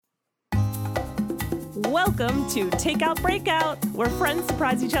Welcome to Takeout Breakout, where friends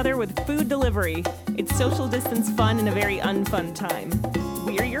surprise each other with food delivery. It's social distance fun in a very unfun time.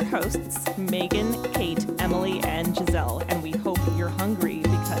 We're your hosts, Megan, Kate, Emily, and Giselle, and we hope you're hungry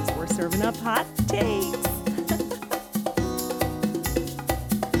because we're serving up hot takes.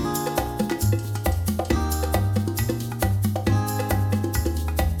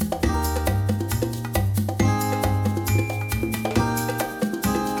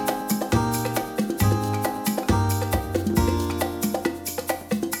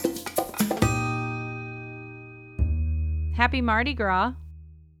 Happy Mardi Gras,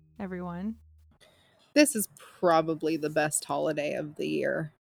 everyone. This is probably the best holiday of the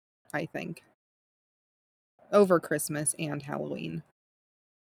year, I think. Over Christmas and Halloween.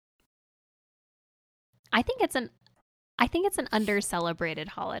 I think it's an under-celebrated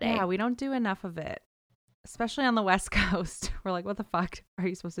holiday. Yeah, we don't do enough of it, especially on the West Coast. We're like, what the fuck are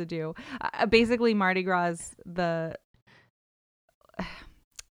you supposed to do? Basically, Mardi Gras is the...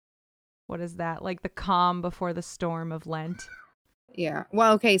 What is that? Like the calm before the storm of Lent. Yeah.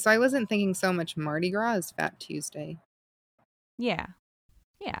 Well, okay, so I wasn't thinking so much Mardi Gras as Fat Tuesday. Yeah.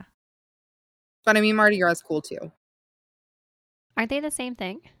 But I mean, Mardi Gras is cool too. Aren't they the same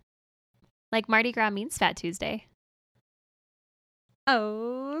thing? Like Mardi Gras means Fat Tuesday.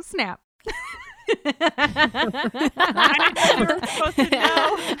 Oh, snap. We're supposed to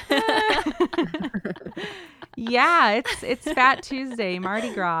know. Yeah, it's Fat Tuesday,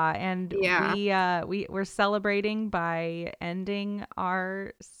 Mardi Gras, and Yeah. we're celebrating by ending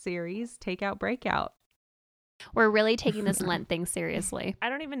our series Takeout Breakout. We're really taking this Lent thing seriously. I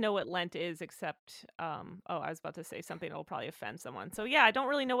don't even know what Lent is except, I was about to say something that will probably offend someone. So yeah, I don't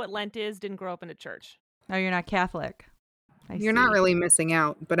really know what Lent is. Didn't grow up in a church. Oh, you're not Catholic. You're not really missing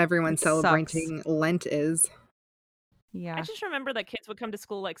out, but everyone It celebrating Lent is. Yeah. I just remember that kids would come to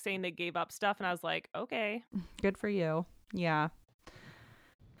school like saying they gave up stuff, and I was like, okay. Good for you. Yeah.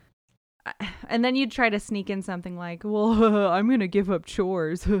 And then you'd try to sneak in something like, well, I'm going to give up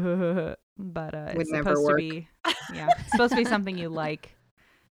chores. But it's supposed to be, it's supposed to be something you like.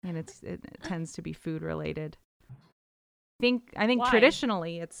 And it tends to be food related. I think Why?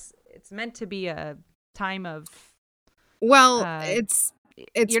 Traditionally it's meant to be a time of, Well, it's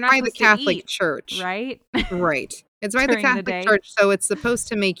you're not by the supposed to Catholic eat, Church. right? Right. It's by the During the Catholic day. Church, so it's supposed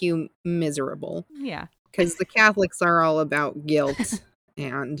to make you miserable. Yeah. Because the Catholics are all about guilt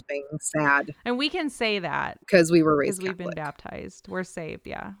and being sad. And we can say that Because we were raised because we've been Catholic. baptized. We're saved.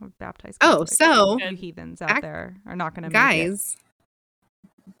 Yeah. We're baptized. Oh, Catholic. so You heathens out there are not going to make guys,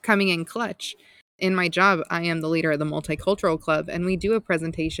 coming in clutch. In my job, I am the leader of the Multicultural Club, and we do a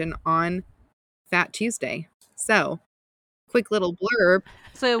presentation on Fat Tuesday. So, quick little blurb. it.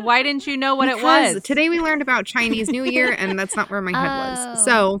 So why didn't you know what it Because was? today we learned about Chinese New Year, and that's not where my head Oh. was.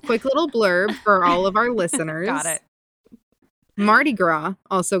 So, quick little blurb for all of our listeners. Got it. Mardi Gras,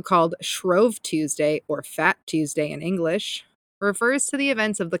 also called Shrove Tuesday or Fat Tuesday in English, refers to the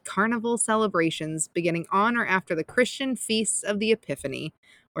events of the carnival celebrations beginning on or after the Christian feasts of the Epiphany,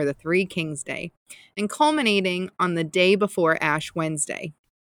 or the Three Kings Day, and culminating on the day before Ash Wednesday.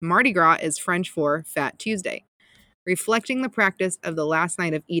 Mardi Gras is French for Fat Tuesday, reflecting the practice of the last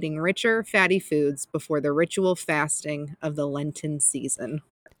night of eating richer, fatty foods before the ritual fasting of the Lenten season.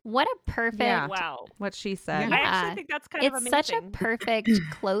 What a perfect Yeah. Wow. What she said. Yeah. I actually think that's kind of It's amazing. such a perfect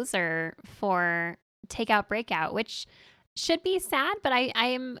closer for Takeout Breakout, which should be sad, but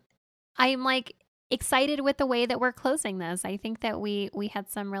I'm like excited with the way that we're closing this. I think that we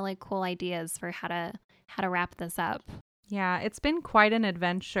had some really cool ideas for how to wrap this up. Yeah, it's been quite an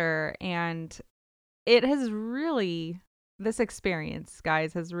adventure, and it has really, this experience,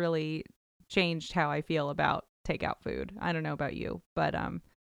 guys, has really changed how I feel about takeout food. I don't know about you, but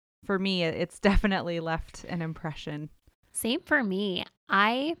for me, it's definitely left an impression. Same for me.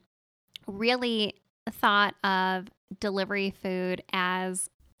 I really thought of delivery food as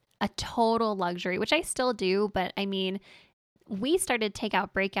a total luxury, which I still do. But I mean, we started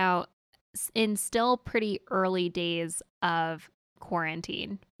Takeout Breakout in still pretty early days of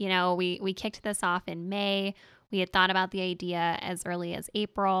quarantine. You know, we kicked this off in May. We had thought about the idea as early as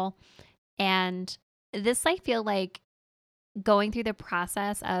April. And this, I feel like, going through the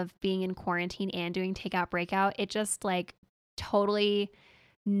process of being in quarantine and doing Takeout Breakout, it just like totally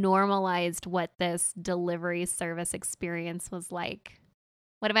normalized what this delivery service experience was like.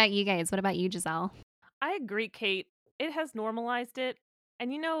 What about you guys? What about you, Giselle? I agree, Kate. It has normalized it.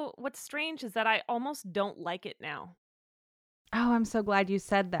 And you know, what's strange is that I almost don't like it now. Oh, I'm so glad you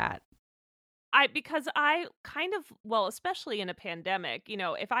said that. Because I kind of, well, especially in a pandemic, you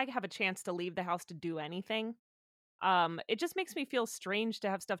know, if I have a chance to leave the house to do anything, it just makes me feel strange to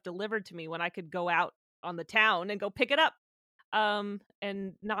have stuff delivered to me when I could go out on the town and go pick it up,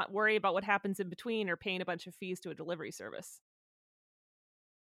 and not worry about what happens in between or paying a bunch of fees to a delivery service.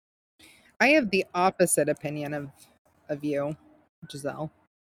 I have the opposite opinion of you, Giselle.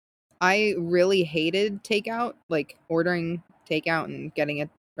 I really hated takeout, like ordering takeout and getting it,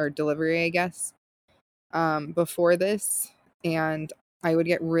 or delivery, I guess, before this. And I would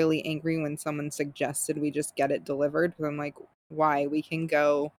get really angry when someone suggested we just get it delivered. Because I'm like, why? We can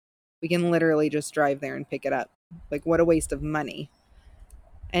literally just drive there and pick it up. Like, what a waste of money.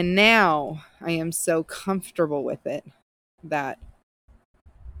 And now I am so comfortable with it that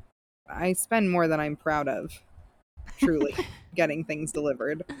I spend more than I'm proud of, truly, getting things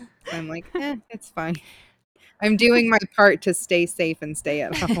delivered. I'm like, it's fine. I'm doing my part to stay safe and stay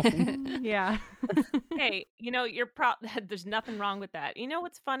at home. Yeah. Hey, there's nothing wrong with that. You know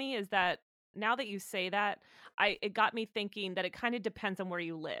what's funny is that now that you say that, it got me thinking that it kind of depends on where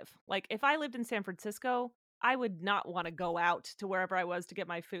you live. Like if I lived in San Francisco, I would not want to go out to wherever I was to get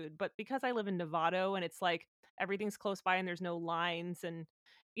my food. But because I live in Novato and it's like everything's close by and there's no lines and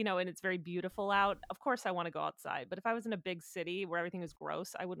and it's very beautiful out, of course I want to go outside. But if I was in a big city where everything is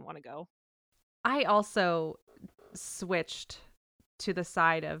gross, I wouldn't want to go. I also switched to the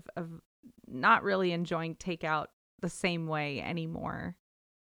side of not really enjoying takeout the same way anymore.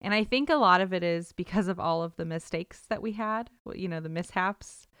 And I think a lot of it is because of all of the mistakes that we had, the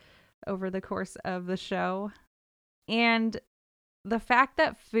mishaps over the course of the show. And the fact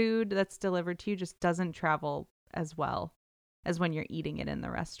that food that's delivered to you just doesn't travel as well as when you're eating it in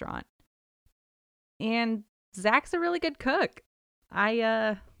the restaurant. And Zach's a really good cook.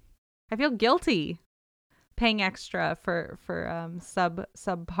 I feel guilty paying extra for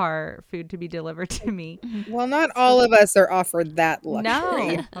subpar food to be delivered to me. Well, not all of us are offered that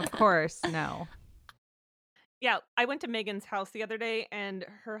luxury. No, of course, no. Yeah, I went to Megan's house the other day, and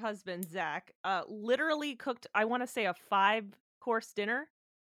her husband, Zach, literally cooked, I want to say, a 5-course dinner.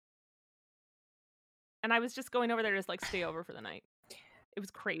 And I was just going over there to just, like, stay over for the night. It was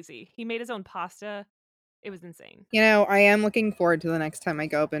crazy. He made his own pasta. It was insane. I am looking forward to the next time I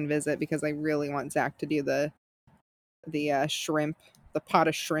go up and visit because I really want Zach to do the shrimp, the pot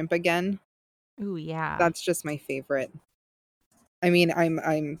of shrimp again. Ooh, yeah. That's just my favorite. I mean,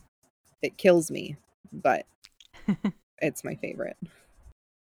 it kills me, but it's my favorite.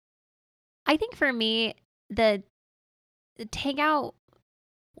 I think for me, the takeout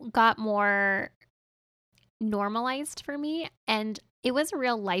got more normalized for me, and it was a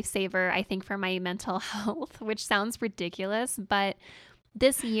real lifesaver, I think, for my mental health, which sounds ridiculous, but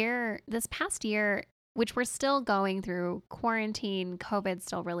this past year, which we're still going through quarantine, COVID's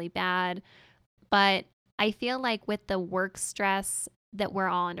still really bad, but I feel like with the work stress that we're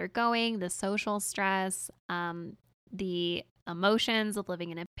all undergoing, the social stress, the emotions of living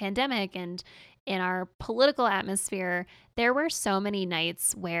in a pandemic, and in our political atmosphere, there were so many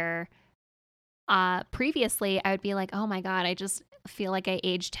nights where previously I would be like, oh my God, I just feel like I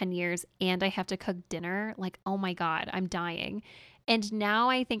aged 10 years and I have to cook dinner. Like, oh my God, I'm dying. And now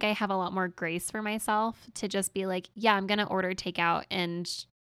I think I have a lot more grace for myself to just be like, yeah, I'm going to order takeout, and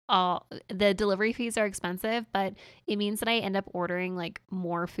the delivery fees are expensive, but it means that I end up ordering like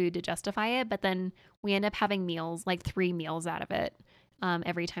more food to justify it. But then we end up having meals, like 3 meals out of it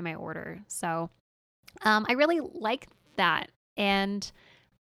every time I order. So I really like that. And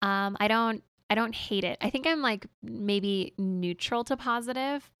I don't hate it. I think I'm like maybe neutral to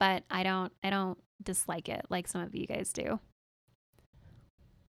positive, but I don't dislike it like some of you guys do.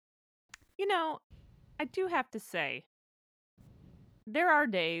 I do have to say, there are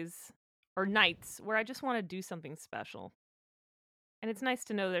days or nights where I just want to do something special. And it's nice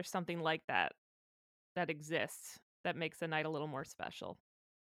to know there's something like that exists that makes a night a little more special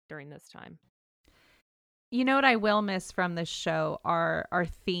during this time. You know what I will miss from this show are our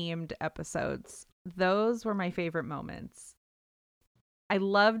themed episodes. Those were my favorite moments. I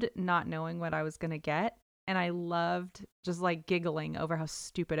loved not knowing what I was going to get, and I loved just like giggling over how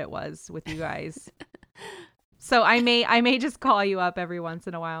stupid it was with you guys. So I may just call you up every once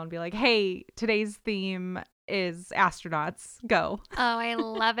in a while and be like, "Hey, today's theme is astronauts. Go." Oh, I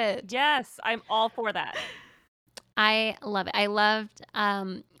love it. Yes, I'm all for that. I love it. I loved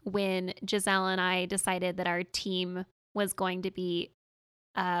when Giselle and I decided that our team was going to be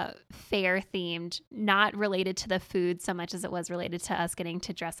fair themed, not related to the food so much as it was related to us getting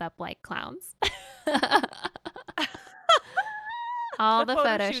to dress up like clowns. All the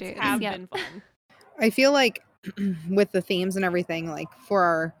photo shoots have been fun. I feel like with the themes and everything, like for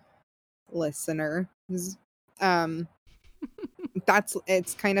our listeners, it's kind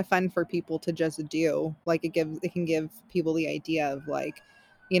of fun for people to just do. Like it can give people the idea of like,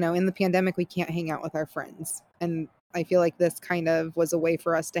 in the pandemic, we can't hang out with our friends. And I feel like this kind of was a way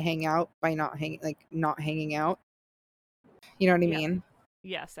for us to hang out by not hanging out. You know what I Yeah. mean?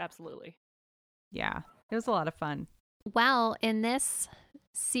 Yes, absolutely. Yeah, it was a lot of fun. Well, in this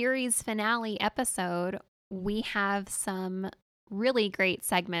series finale episode, we have some really great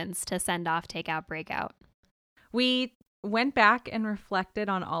segments to send off Takeout Breakout. We went back and reflected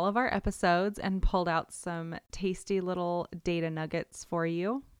on all of our episodes and pulled out some tasty little data nuggets for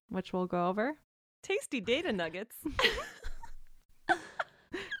you, which we'll go over. Tasty data nuggets.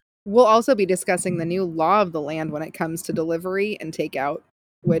 We'll also be discussing the new law of the land when it comes to delivery and takeout,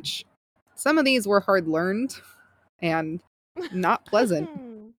 which some of these were hard learned and not pleasant.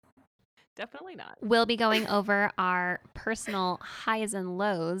 Definitely not. We'll be going over our personal highs and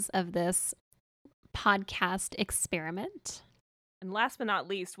lows of this podcast experiment. And last but not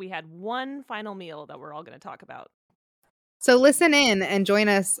least, we had one final meal that we're all going to talk about. So listen in and join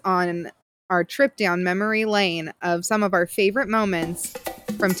us on our trip down memory lane of some of our favorite moments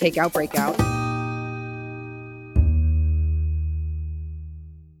from Takeout Breakout.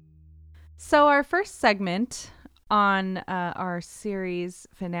 So our first segment on our series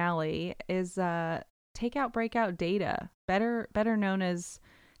finale is Takeout Breakout data, better known as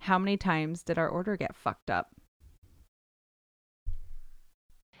how many times did our order get fucked up?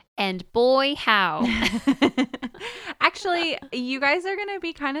 And boy, how. Actually, you guys are going to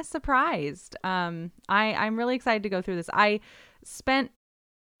be kind of surprised. I'm really excited to go through this. I spent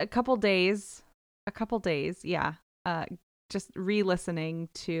a couple days, just re-listening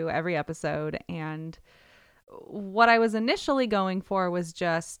to every episode, and what I was initially going for was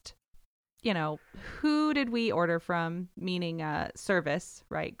just, who did we order from, meaning service,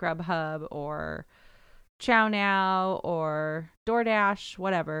 right? Grubhub or ChowNow or DoorDash,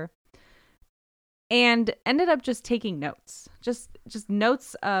 whatever. And ended up just taking notes, just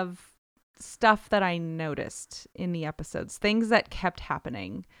notes of stuff that I noticed in the episodes, things that kept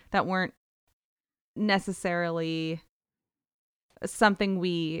happening that weren't necessarily something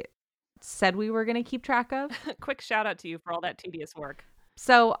we said we were going to keep track of. Quick shout out to you for all that tedious work.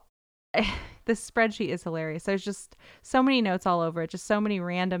 So this spreadsheet is hilarious. There's just so many notes all over it, just so many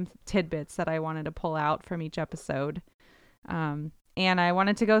random tidbits that I wanted to pull out from each episode. And I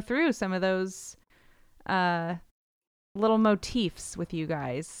wanted to go through some of those little motifs with you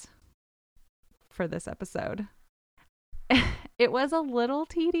guys for this episode. It was a little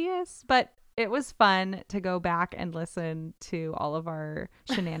tedious, but it was fun to go back and listen to all of our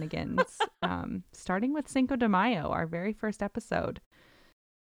shenanigans, starting with Cinco de Mayo, our very first episode.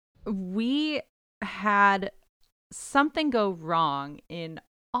 We had something go wrong in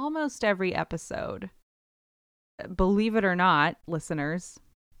almost every episode. Believe it or not, listeners.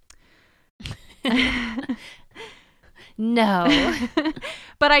 No.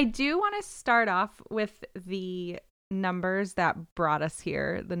 But I do want to start off with the numbers that brought us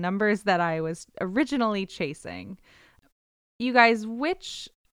here, the numbers that I was originally chasing. You guys, which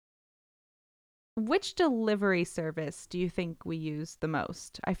delivery service do you think we use the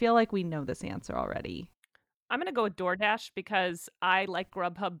most? I feel like we know this answer already. I'm going to go with DoorDash because I like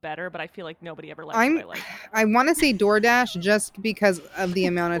Grubhub better, but I feel like nobody ever likes what I like. I want to say DoorDash just because of the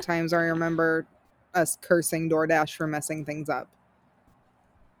amount of times I remember us cursing DoorDash for messing things up,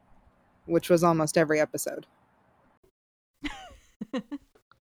 which was almost every episode.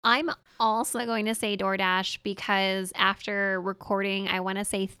 I'm also going to say DoorDash because after recording, I want to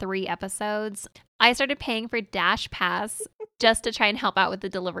say 3 episodes, I started paying for Dash Pass just to try and help out with the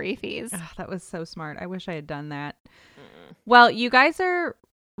delivery fees. Oh, that was so smart. I wish I had done that. Well, you guys are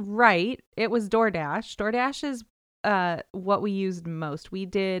right. It was DoorDash. DoorDash is what we used most. We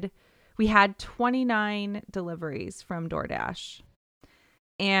had 29 deliveries from DoorDash.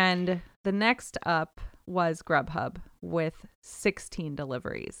 And the next up was Grubhub with 16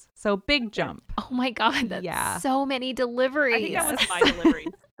 deliveries. So big jump. Oh my God, that's so many deliveries. I think that was my deliveries.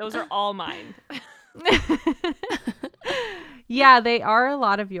 Those are all mine. Yeah, they are a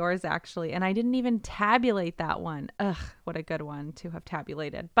lot of yours, actually. And I didn't even tabulate that one. Ugh, what a good one to have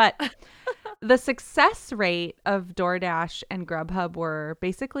tabulated. But the success rate of DoorDash and Grubhub were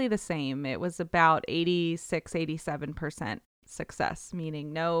basically the same. It was about 86-87% success,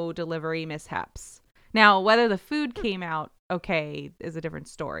 meaning no delivery mishaps. Now, whether the food came out okay is a different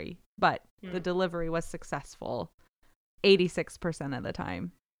story, but the delivery was successful 86% of the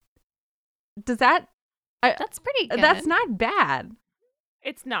time. That's pretty good. That's not bad.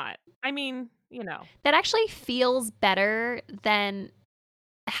 It's not. I mean, That actually feels better than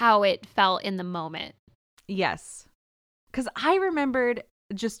how it felt in the moment. Yes. Because I remembered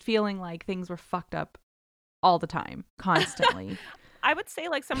just feeling like things were fucked up all the time, constantly. I would say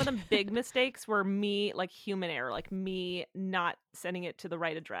like some of the big mistakes were me, like human error, like me not sending it to the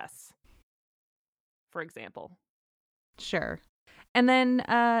right address, for example. Sure. And then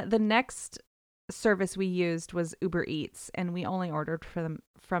the next service we used was Uber Eats, and we only ordered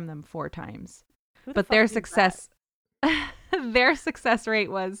from them 4 times. Who the But fuck their does success their success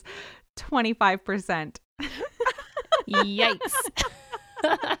rate was 25%. Yikes.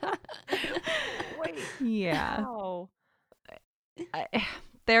 Wait. Yeah. Wow.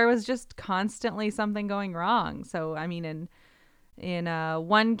 There was just constantly something going wrong. So, I mean, in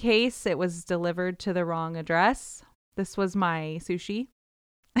one case, it was delivered to the wrong address. This was my sushi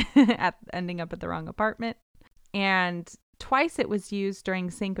ending up at the wrong apartment. And twice it was used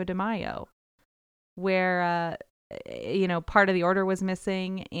during Cinco de Mayo, where, part of the order was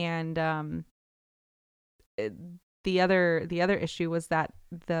missing. And the other issue was that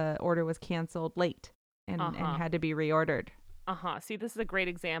the order was canceled late and had to be reordered. See, this is a great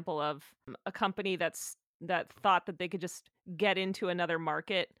example of a company that thought that they could just get into another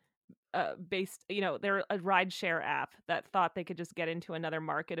market based, they're a rideshare app that thought they could just get into another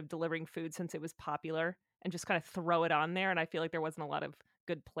market of delivering food since it was popular and just kind of throw it on there. And I feel like there wasn't a lot of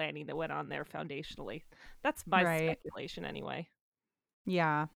good planning that went on there foundationally. That's my speculation anyway.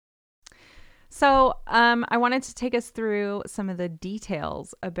 Yeah. So I wanted to take us through some of the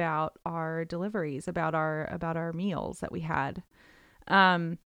details about our deliveries, about our meals that we had.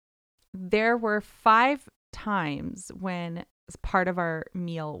 There were 5 times when part of our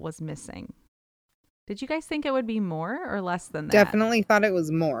meal was missing. Did you guys think it would be more or less than that? Definitely thought it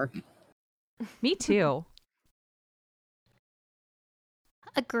was more. Me too.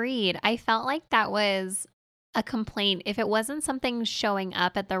 Agreed. I felt like that was a complaint. If it wasn't something showing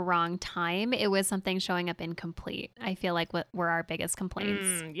up at the wrong time, it was something showing up incomplete. I feel like what were our biggest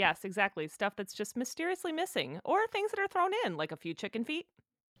complaints. Yes, exactly. Stuff that's just mysteriously missing, or things that are thrown in, like a few chicken feet.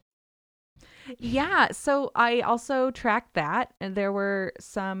 Yeah, so I also tracked that, and there were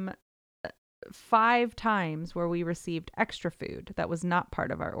some 5 times where we received extra food that was not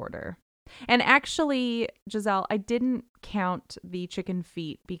part of our order. And actually, Giselle, I didn't count the chicken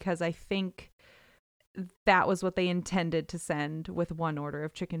feet because I think that was what they intended to send with one order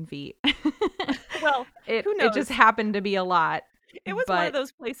of chicken feet. Well, who knows? It just happened to be a lot. It was one of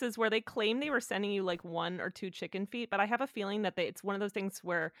those places where they claim they were sending you like 1 or 2 chicken feet, but I have a feeling that it's one of those things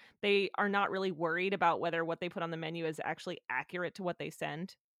where they are not really worried about whether what they put on the menu is actually accurate to what they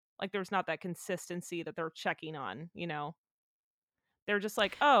send. Like there's not that consistency that they're checking on, They're just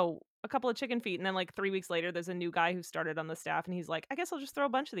like, oh, a couple of chicken feet. And then like 3 weeks later, there's a new guy who started on the staff and he's like, I guess I'll just throw a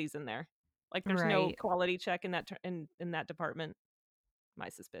bunch of these in there. Like there's no quality check in that in that department. My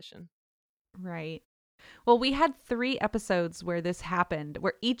suspicion. Right. Well, we had 3 episodes where this happened,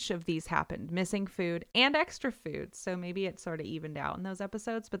 where each of these happened, missing food and extra food. So maybe it sort of evened out in those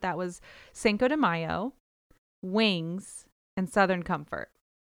episodes. But that was Cinco de Mayo, Wings, and Southern Comfort.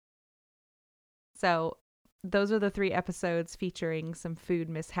 So those are the 3 episodes featuring some food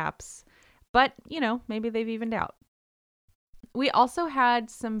mishaps. But, maybe they've evened out. We also had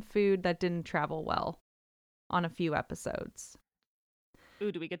some food that didn't travel well on a few episodes.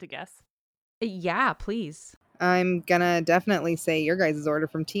 Ooh, do we get to guess? Yeah, please. I'm gonna definitely say your guys' order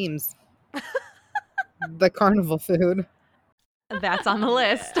from Teams. The carnival food. That's on the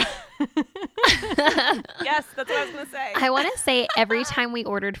list. Yes, that's what I was gonna say. I want to say every time we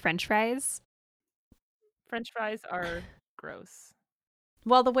ordered French fries. French fries are gross.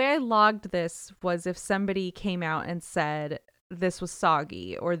 Well, the way I logged this was if somebody came out and said this was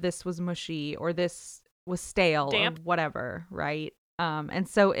soggy or this was mushy or this was stale damp. Or whatever, right? And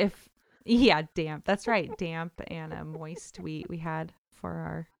so damp. That's right, damp and moist. We had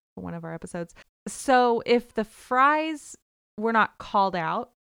for one of our episodes. So if the fries were not called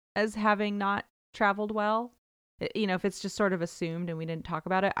out as having not traveled well, if it's just sort of assumed and we didn't talk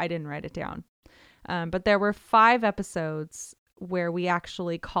about it, I didn't write it down. But there were 5 episodes where we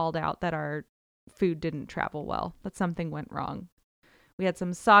actually called out that our food didn't travel well, that something went wrong. We had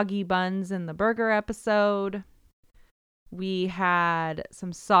some soggy buns in the burger episode. We had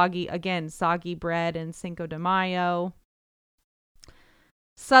some soggy bread in Cinco de Mayo.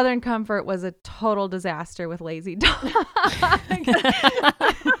 Southern Comfort was a total disaster with Lazy Dog.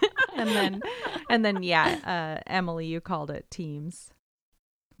 and then Emily, you called it Teams.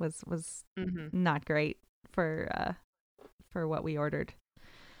 Was not great for what we ordered.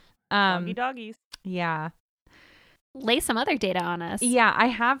 Doggy doggies. Yeah. Lay some other data on us. Yeah, I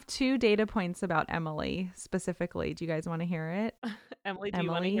have 2 data points about Emily specifically. Do you guys want to hear it? Emily, do you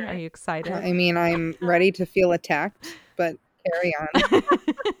want to hear it? Are you excited? I mean, I'm ready to feel attacked, but carry on.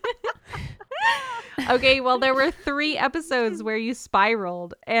 Okay, well, there were 3 episodes where you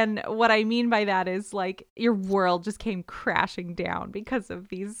spiraled. And what I mean by that is like your world just came crashing down because of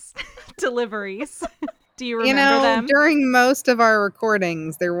these deliveries. Do you remember them? During most of our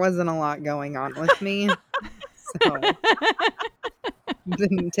recordings, there wasn't a lot going on with me. So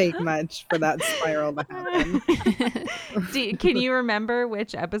didn't take much for that spiral to happen. Can you remember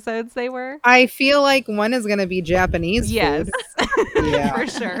which episodes they were? I feel like one is going to be Japanese Yes, food. Yeah. for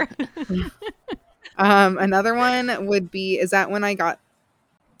sure. Another one would be, is that when I got,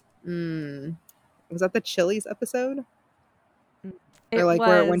 was that the Chili's episode? Or like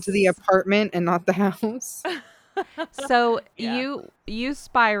where it went to the apartment and not the house? So Yeah. you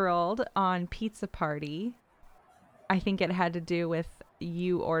spiraled on Pizza Party. I think it had to do with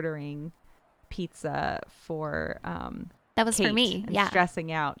you ordering pizza for That was for Kate me. and Yeah.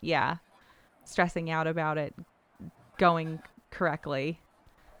 stressing out. Yeah. Stressing out about it going correctly.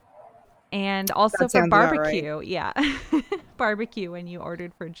 And also That for sounds about right. barbecue. Yeah. Barbecue when you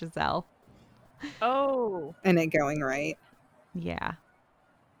ordered for Giselle. Oh. And it going right. Yeah.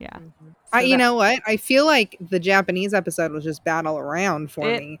 Yeah. Mhm. You know what? I feel like the Japanese episode was just bad all around for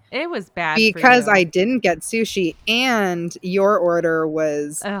me. It was bad Because for you. I didn't get sushi and your order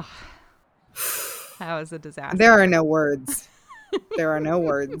was... Ugh, that was a disaster. There are no words. There are no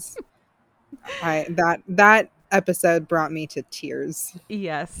words. That episode brought me to tears.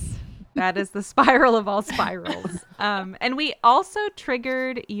 Yes. That is the spiral of all spirals. And we also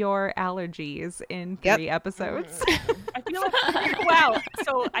triggered your allergies in 3 episodes. I feel like, wow.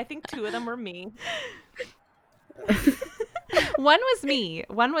 So I think 2 of them were me. One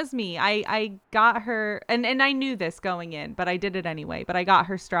was me. I got her, and I knew this going in, but I did it anyway. But I got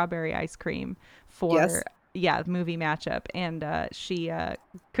her strawberry ice cream for movie matchup, and she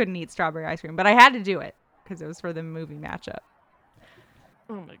couldn't eat strawberry ice cream, but I had to do it because it was for the movie matchup.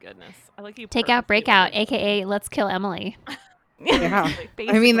 Oh my goodness. I like you. Take out, break out, aka let's kill Emily. Yeah. Basically.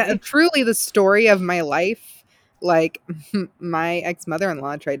 I mean, truly the story of my life. Like, my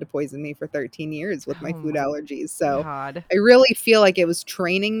ex-mother-in-law tried to poison me for 13 years with my food allergies. So God. I really feel like it was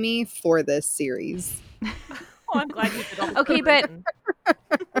training me for this series. Oh, I'm glad you did all the Okay, but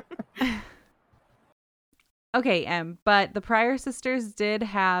preparation. okay, but the Pryor sisters did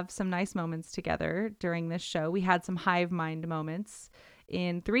have some nice moments together during this show. We had some hive mind moments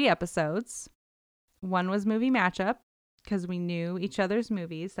in 3 episodes. One was movie matchup because we knew each other's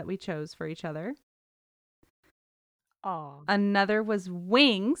movies that we chose for each other. Oh. Another was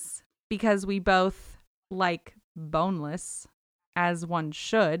wings because we both like boneless, as one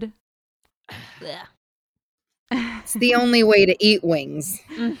should. Ugh. It's the only way to eat wings.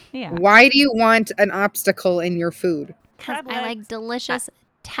 Yeah. Why do you want an obstacle in your food? Because Crab I like legs. delicious,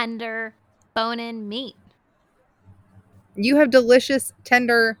 tender, bone-in meat. You have delicious,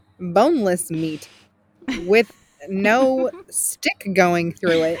 tender, boneless meat with no stick going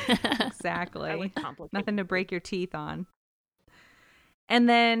through it. Exactly. I like complicated. Nothing to break your teeth on. And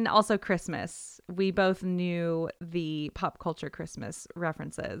then also Christmas. We both knew the pop culture Christmas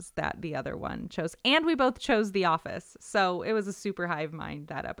references that the other one chose. And we both chose The Office. So it was a super hive mind,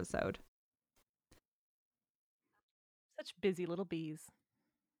 that episode. Such busy little bees.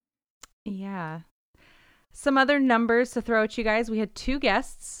 Yeah. Some other numbers to throw at you guys. We had 2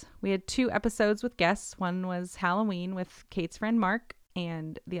 guests. We had 2 episodes with guests. One was Halloween with Kate's friend Mark,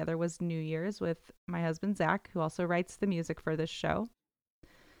 and the other was New Year's with my husband Zach, who also writes the music for this show.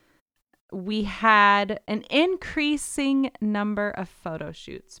 We had an increasing number of photo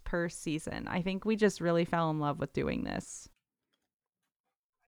shoots per season. I think we just really fell in love with doing this.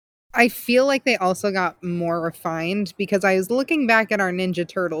 I feel like they also got more refined because I was looking back at our Ninja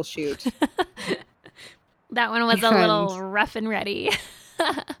Turtle shoot. That one was a little rough and ready.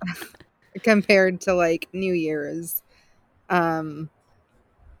 Compared to like New Year's. I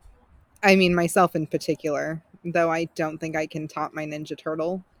mean, myself in particular, though I don't think I can top my Ninja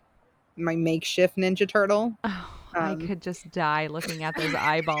Turtle, my makeshift Ninja Turtle. Oh, I could just die looking at those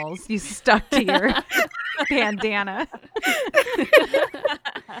eyeballs you stuck to your bandana.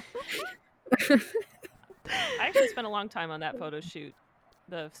 I actually spent a long time on that photo shoot,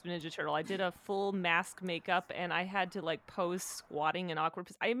 the Ninja Turtle. I did a full mask makeup, and I had to like pose squatting in awkward.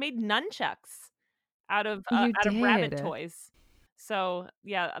 I made nunchucks out of rabbit did. toys. So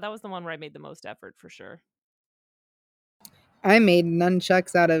yeah, that was the one where I made the most effort for sure. I made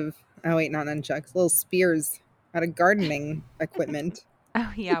nunchucks out of, oh wait, not nunchucks, little spears out of gardening equipment.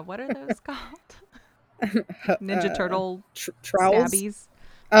 Oh, yeah. What are those called? Ninja Turtle trowels? stabbies?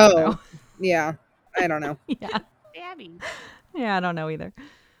 Oh, yeah. I don't know. Yeah. Abby. Yeah, I don't know either.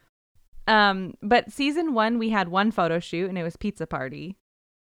 But season 1, we had one photo shoot, and it was Pizza Party.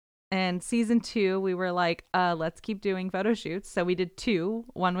 And season 2, we were like, let's keep doing photo shoots. So we did 2.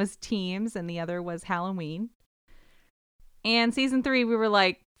 One was teams and the other was Halloween. And season 3, we were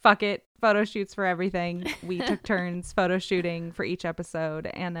like, fuck it, photo shoots for everything. We took turns photo shooting for each episode.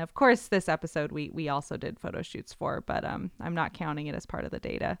 And of course, this episode we also did photo shoots for, but I'm not counting it as part of the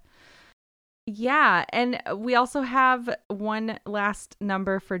data. Yeah, and we also have one last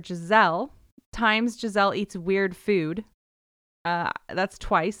number for Giselle. Times Giselle eats weird food. That's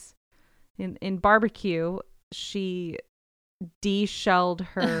twice. In barbecue, she de-shelled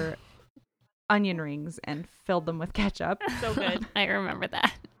her onion rings and filled them with ketchup. So good. I remember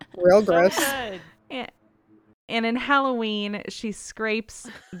that. Real gross. So good. And in Halloween, she scrapes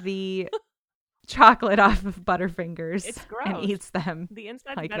the chocolate off of Butterfingers It's gross. and eats them. The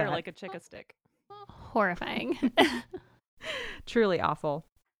inside's Like better that. like a chicken stick. Horrifying. Truly awful.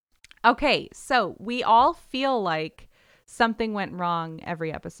 Okay, so we all feel like something went wrong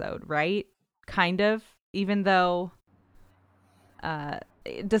every episode, right? Kind of, even though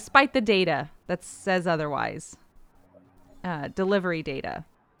despite the data that says otherwise, delivery data.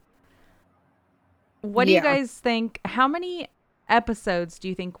 What do you guys think? How many episodes do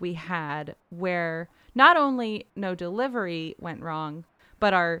you think we had where not only no delivery went wrong,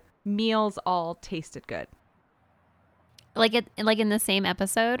 but our meals all tasted good? Like in the same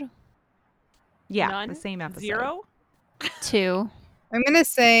episode? Yeah, None? the same episode. 0? 2. I'm going to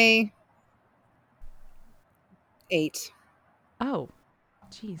say 8. Oh,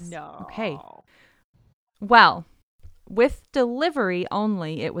 jeez. No. Okay. Well, with delivery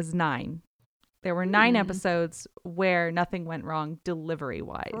only, it was 9. There were 9 episodes where nothing went wrong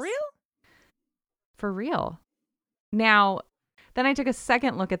delivery-wise. For real? For real. Now, then I took a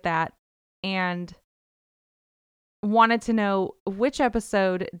second look at that and wanted to know which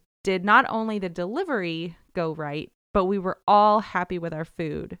episode did not only the delivery go right, but we were all happy with our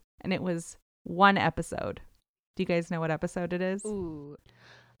food. And it was one episode. Do you guys know what episode it is? Ooh.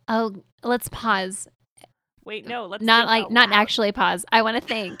 Oh, let's pause. Wait, no. Let's Not think out not loud. actually pause. I want to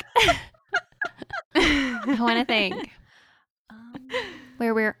think. I want to think.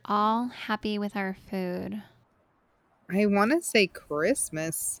 Where we're all happy with our food. I want to say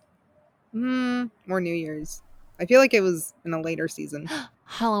Christmas. Or New Year's. I feel like it was in a later season.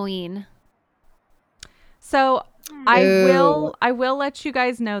 Halloween. So I Ew. will let you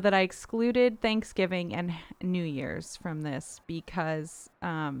guys know that I excluded Thanksgiving and New Year's from this because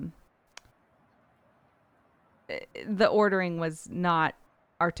the ordering was not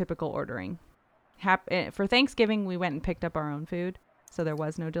our typical ordering. For Thanksgiving, we went and picked up our own food, so there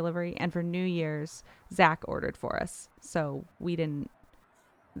was no delivery. And for New Year's, Zach ordered for us, so we didn't.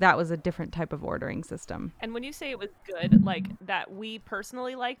 That was a different type of ordering system. And when you say it was good, like that we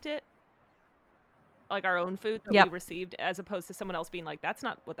personally liked it, like our own food that Yep. we received, as opposed to someone else being like, that's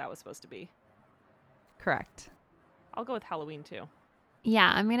not what that was supposed to be. Correct. I'll go with Halloween too.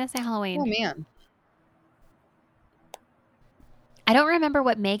 Yeah, I'm going to say Halloween. Oh, man. I don't remember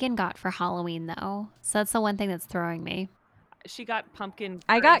what Megan got for Halloween, though. So that's the one thing that's throwing me. She got pumpkin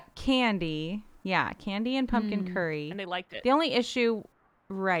I curry, got candy. Yeah, candy and pumpkin curry. and they liked it. The only issue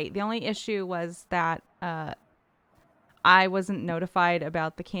was that I wasn't notified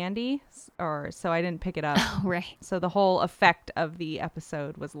about the candy, so I didn't pick it up. Oh, right. So the whole effect of the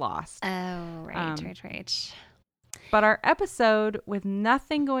episode was lost. Oh, right. But our episode with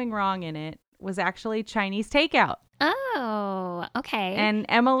nothing going wrong in it was actually Chinese takeout. Oh, okay. And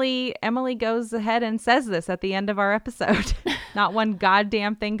Emily goes ahead and says this at the end of our episode. Not one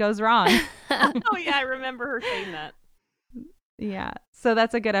goddamn thing goes wrong. Oh yeah, I remember her saying that. Yeah. So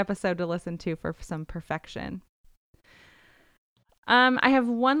that's a good episode to listen to for some perfection. I have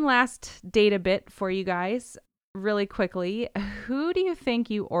one last data bit for you guys really quickly. Who do you think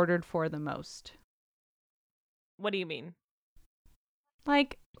you ordered for the most? What do you mean?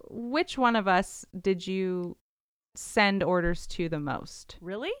 Like, which one of us did you send orders to the most?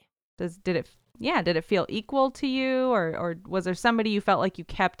 Really? Did it feel equal to you, or was there somebody you felt like you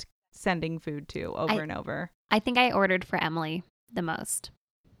kept sending food to over and over? I think I ordered for Emily the most.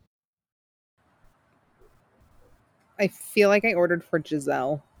 I feel like I ordered for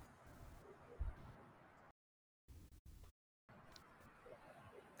Giselle.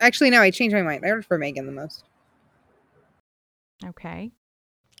 Actually, no, I changed my mind. I ordered for Megan the most. Okay.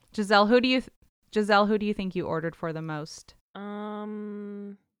 Giselle, who do you think you ordered for the most?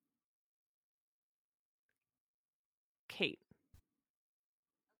 Kate.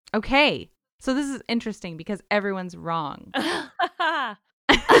 Okay. So this is interesting because everyone's wrong.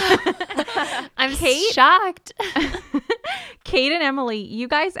 I'm Kate? shocked. Kate and Emily, you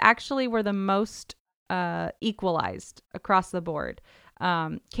guys actually were the most equalized across the board.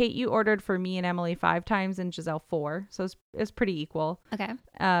 Kate, you ordered for me and Emily 5 times and Giselle 4. So it's pretty equal. Okay.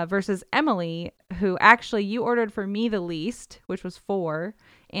 Versus Emily, who actually you ordered for me the least, which was 4,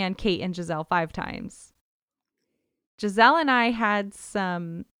 and Kate and Giselle 5 times. Giselle and I had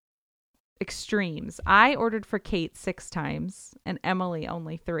some extremes. I ordered for Kate 6 times and Emily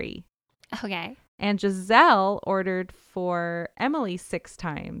only 3. Okay. And Giselle ordered for Emily 6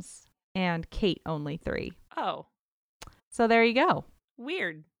 times and Kate only 3. Oh, So there you go.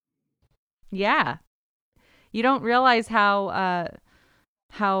 weird. Yeah. You don't realize how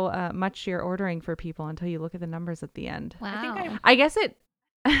much you're ordering for people until you look at the numbers at the end. Wow. I guess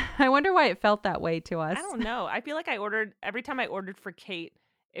I wonder why it felt that way to us. I don't know. I feel like every time I ordered for Kate,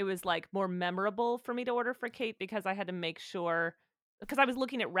 it was like more memorable for me to order for Kate because I had to make sure, because I was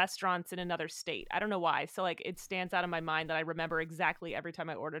looking at restaurants in another state. I don't know why. So like it stands out in my mind that I remember exactly every time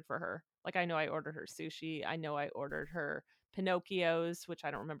I ordered for her. Like I know I ordered her sushi. I know I ordered her Pinocchios, which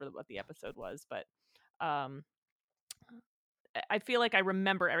I don't remember what the episode was, but I feel like I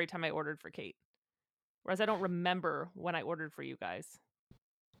remember every time I ordered for Kate. Whereas I don't remember when I ordered for you guys.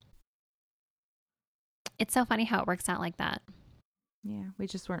 It's so funny how it works out like that. Yeah, we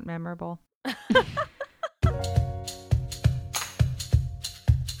just weren't memorable.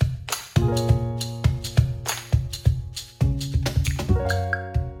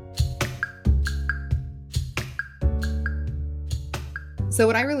 So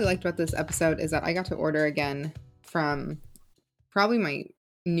what I really liked about this episode is that I got to order again from probably my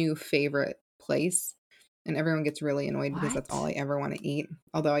new favorite place. And everyone gets really annoyed because that's all I ever want to eat.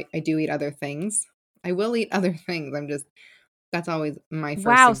 Although I do eat other things. I will eat other things. That's always my first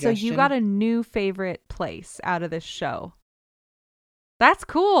Wow, suggestion. so you got a new favorite place out of this show. That's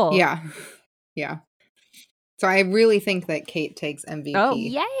cool. Yeah. Yeah. So I really think that Kate takes MVP Oh.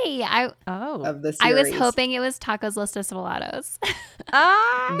 Yay. of the series. I was hoping it was Tacos Los Desvelados.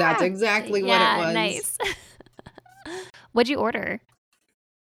 That's exactly what it was. Nice. What'd you order?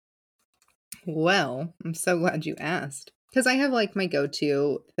 Well, I'm so glad you asked. Because I have like my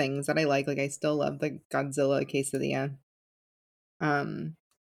go-to things that I like. Like I still love the Godzilla quesadilla.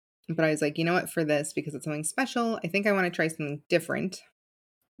 But I was like, you know what, for this, because it's something special, I think I want to try something different.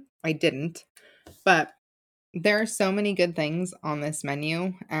 I didn't. But there are so many good things on this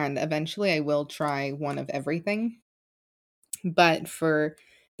menu, and eventually I will try one of everything. But for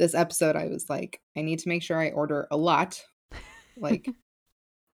this episode, I was like, I need to make sure I order a lot. Like,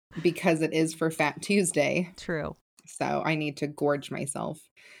 because it is for Fat Tuesday. True. So I need to gorge myself.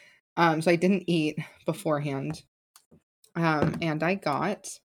 So I didn't eat beforehand. And I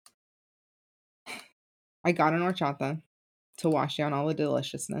got an horchata to wash down all the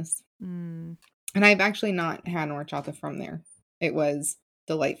deliciousness. Mm. And I've actually not had horchata from there. It was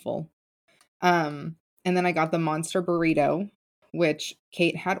delightful. And then I got the monster burrito, which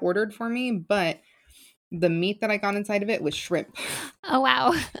Kate had ordered for me, but the meat that I got inside of it was shrimp. Oh,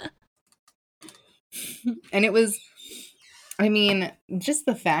 wow. And it was, I mean, just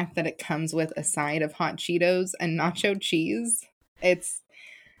the fact that it comes with a side of hot Cheetos and nacho cheese, it's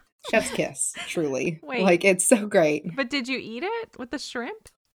chef's kiss, truly. Wait. Like, it's so great. But did you eat it with the shrimp?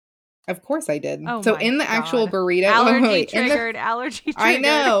 Of course I did. Oh so my in the actual God. burrito, Allergy triggered. I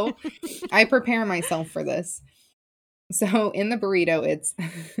know. I prepare myself for this. So in the burrito, it's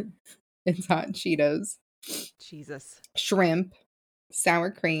hot Cheetos, Jesus. shrimp,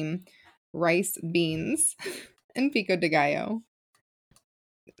 sour cream, rice, beans, and pico de gallo.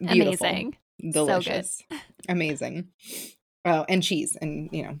 Beautiful. Amazing. Delicious. So good. Amazing. Oh, and cheese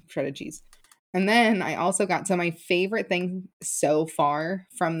and, shredded cheese. And then I also got, so my favorite thing so far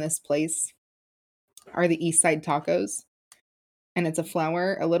from this place are the East Side tacos. And it's a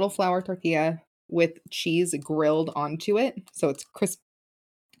little flour tortilla with cheese grilled onto it. So it's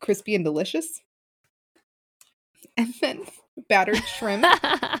crispy and delicious. And then battered shrimp,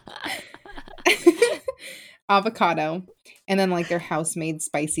 avocado, and then like their house-made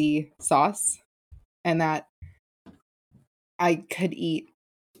spicy sauce. And that I could eat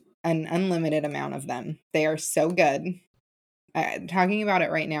an unlimited amount of them. They are so good. Talking about it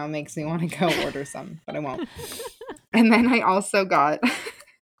right now makes me want to go order some, but I won't. And then I also got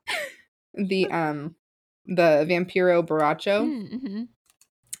the Vampiro Borracho Mm-hmm.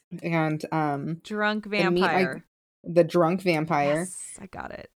 and Drunk vampire. the drunk vampire. Yes, I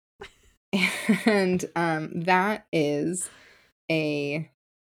got it. And that is a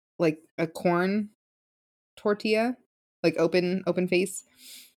corn tortilla, like open face.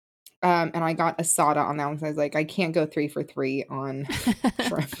 And I got asada on that one because I was like, I can't go 3 for 3 on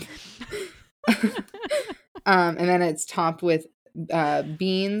shrimp. And then it's topped with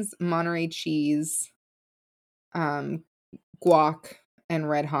beans, Monterey cheese, guac, and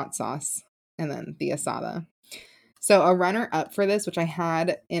red hot sauce, and then the asada. So a runner up for this, which I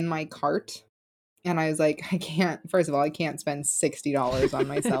had in my cart, and I was like, I can't spend $60 on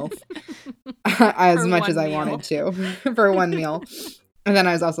myself as For much one as I meal. wanted to for one meal. And then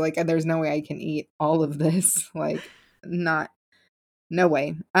I was also like, there's no way I can eat all of this. Like, no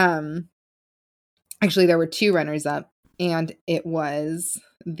way. Actually, there were 2 runners up, and it was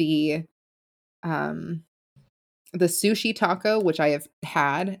the sushi taco, which I have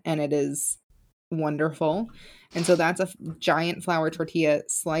had, and it is wonderful. And so that's a giant flour tortilla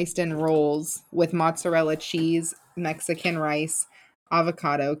sliced in rolls with mozzarella cheese, Mexican rice,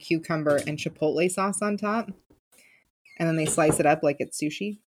 avocado, cucumber, and chipotle sauce on top. And then they slice it up like it's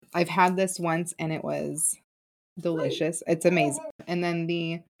sushi. I've had this once and it was delicious. It's amazing. And then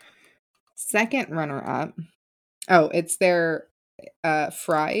the second runner up, it's their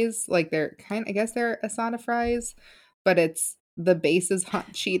fries. Like they're I guess they're asada fries, but the base is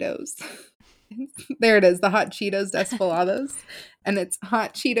hot Cheetos. There it is, the hot Cheetos Desperados. And it's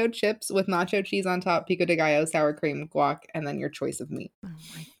hot Cheeto chips with nacho cheese on top, pico de gallo, sour cream, guac, and then your choice of meat. Oh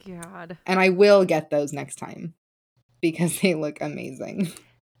my God. And I will get those next time because they look amazing.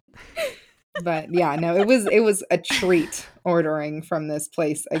 But yeah, no, it was a treat ordering from this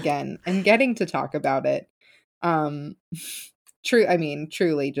place again and getting to talk about it.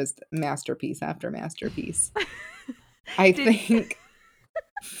 Truly just masterpiece after masterpiece. I think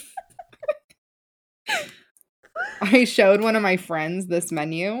I showed one of my friends this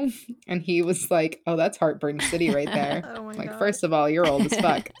menu and he was like, oh, that's Heartburn City right there. Oh my Like, God. first of all, you're old as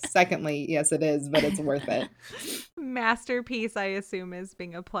fuck. Secondly, yes, it is, but it's worth it. Masterpiece, I assume, is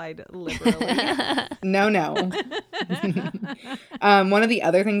being applied liberally. No. One of the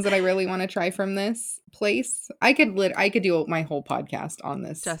other things that I really want to try from this place, I could do my whole podcast on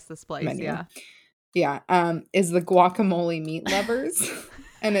this. Just this place, menu. yeah. Yeah, is the guacamole meat lovers.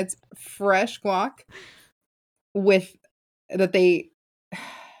 And it's fresh guac with that they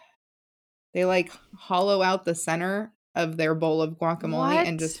like hollow out the center of their bowl of guacamole What?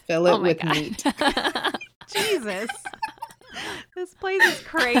 and just fill it Oh my with God. meat. Jesus. This place is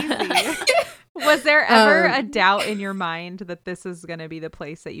crazy. Was there ever a doubt in your mind that this is going to be the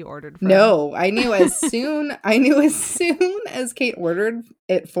place that you ordered from? No, I knew as soon as Kate ordered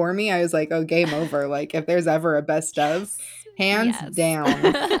it for me, I was like, oh, game over. Like, if there's ever a best of, hands Yes. down,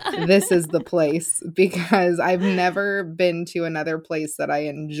 this is the place, because I've never been to another place that I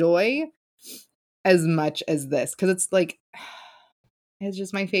enjoy as much as this. Because it's like, it's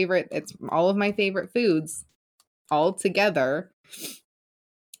just my favorite. It's all of my favorite foods all together.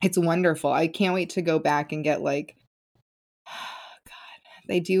 It's wonderful. I can't wait to go back and get like, God,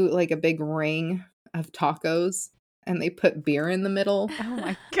 they do like a big ring of tacos and they put beer in the middle. Oh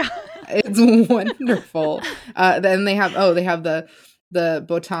my God. It's wonderful. Then they have the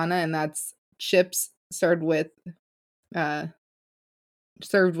botana, and that's chips served with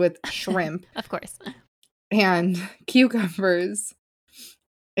shrimp Of course. and cucumbers,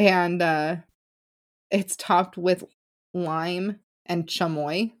 and it's topped with lime and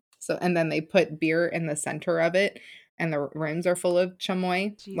chamoy. So, and then they put beer in the center of it, and the rims are full of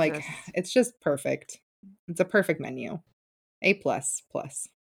chamoy. Like, Jesus. it's just perfect. It's a perfect menu. A++.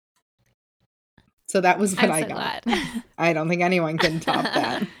 So that was what I'm I so got. glad. I don't think anyone can top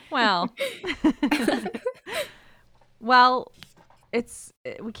that. Well, well,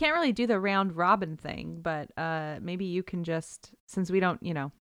 we can't really do the round robin thing, but maybe you can just, since we don't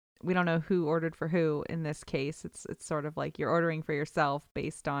know who ordered for who in this case. It's sort of like you're ordering for yourself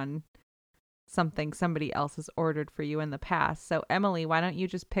based on something somebody else has ordered for you in the past. So Emily, why don't you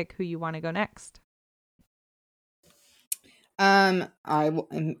just pick who you want to go next?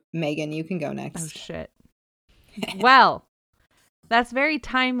 Megan, you can go next. Oh shit. Well, that's very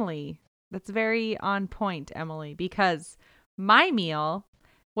timely. That's very on point, Emily, because my meal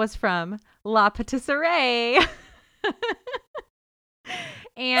was from La Patisserie.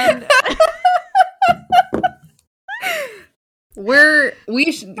 And we're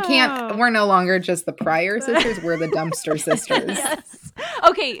no longer just the Pryor sisters, we're the Dumpster sisters. Yes.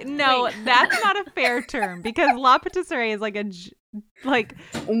 Okay, no, that's not a fair term, because La Patisserie is like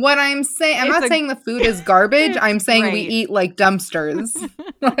What I'm saying, I'm It's not saying the food is garbage. I'm saying we Right. eat like dumpsters.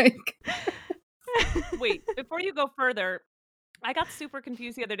 Like, Wait, before you go further, I got super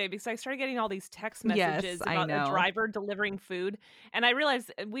confused the other day because I started getting all these text Yes, messages I about know. a driver delivering food. And I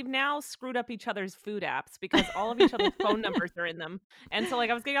realized we've now screwed up each other's food apps because all of each other's phone numbers are in them. And so, like,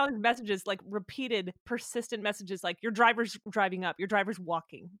 I was getting all these messages, like repeated, persistent messages, like, your driver's driving up, your driver's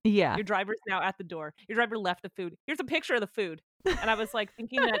walking, yeah. your driver's now at the door, your driver left the food. Here's a picture of the food. And I was like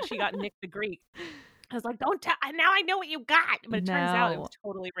thinking that she got Nick the Greek. I was like, don't tell. Now I know what you got. But it turns out it No. was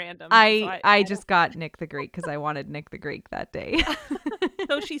totally random. I just got Nick the Greek because I wanted Nick the Greek that day.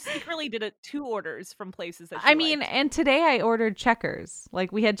 So she secretly did 2 orders from places that she I mean, liked. and today I ordered Checkers.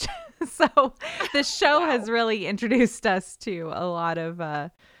 Like we had, so the show has really introduced us to a lot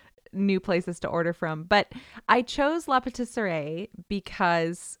of new places to order from. But I chose La Patisserie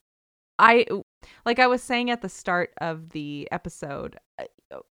because like I was saying at the start of the episode,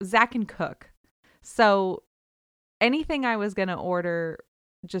 Zach can cook. So anything I was going to order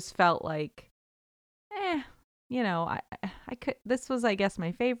just felt like, I could, this was, I guess,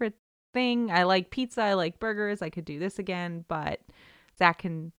 my favorite thing. I like pizza. I like burgers. I could do this again, but Zach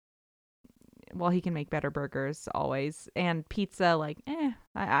can, well, he can make better burgers always. And pizza, like,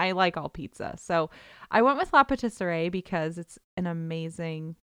 I like all pizza. So I went with La Patisserie because it's an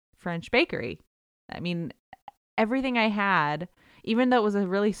amazing French bakery. I mean, everything I had, even though it was a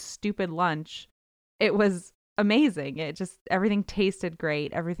really stupid lunch, it was amazing. Everything tasted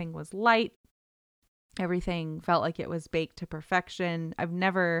great. Everything was light. Everything felt like it was baked to perfection. I've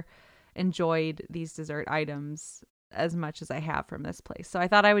never enjoyed these dessert items as much as I have from this place. So I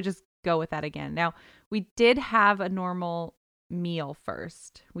thought I would just go with that again. Now, we did have a normal meal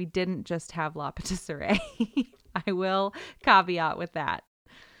first. We didn't just have La Patisserie. I will caveat with that.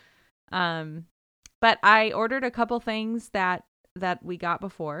 But I ordered a couple things that we got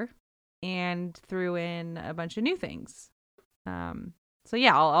before and threw in a bunch of new things. So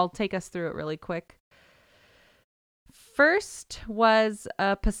yeah, I'll take us through it really quick. First was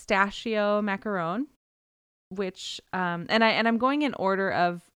a pistachio macaron, which and I'm going in order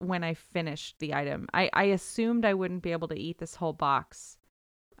of when I finished the item. I assumed I wouldn't be able to eat this whole box.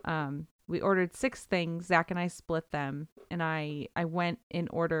 We ordered 6 things. Zach and I split them, and I went in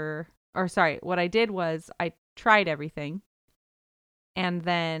order. Or sorry, what I did was I tried everything, and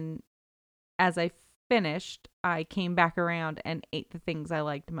then as I finished, I came back around and ate the things I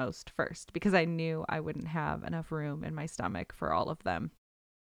liked most first because I knew I wouldn't have enough room in my stomach for all of them.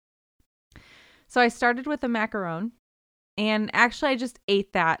 So I started with the macaron, and actually I just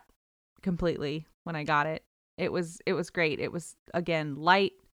ate that completely when I got it. It was great. It was, again,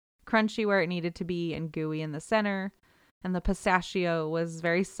 light, crunchy where it needed to be, and gooey in the center. And the pistachio was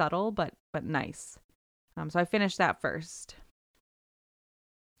very subtle, but nice. So I finished that first.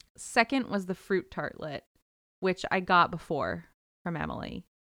 Second was the fruit tartlet, which I got before from Emily.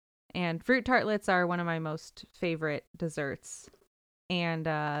 And fruit tartlets are one of my most favorite desserts. And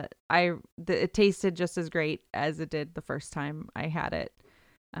it tasted just as great as it did the first time I had it.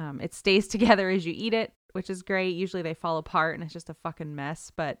 It stays together as you eat it, which is great. Usually they fall apart and it's just a fucking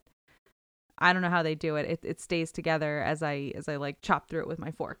mess, but I don't know how they do it. It stays together as I like chop through it with my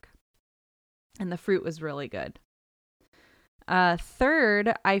fork. And the fruit was really good.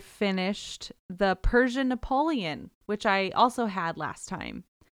 Third, I finished the Persian Napoleon, which I also had last time.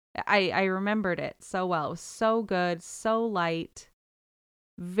 I remembered it so well. It was so good, so light,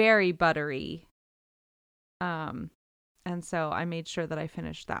 very buttery. And so I made sure that I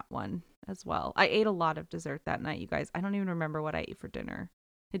finished that one as well. I ate a lot of dessert that night, you guys. I don't even remember what I ate for dinner.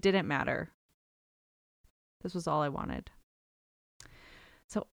 It didn't matter. This was all I wanted.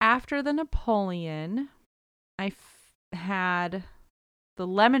 So after the Napoleon, I had the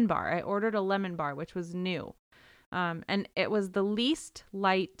lemon bar. I ordered a lemon bar, which was new. And it was the least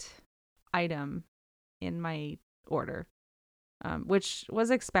light item in my order, which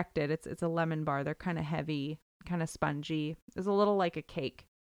was expected. It's a lemon bar. They're kind of heavy, kind of spongy. It's a little like a cake,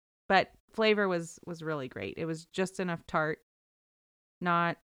 but flavor was really great. It was just enough tart,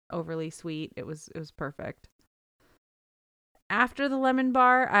 not overly sweet. It was perfect. After the lemon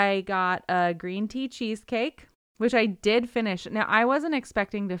bar, I got a green tea cheesecake, which I did finish. Now, I wasn't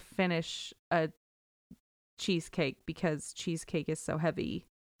expecting to finish a cheesecake because cheesecake is so heavy.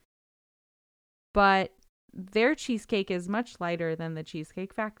 But their cheesecake is much lighter than the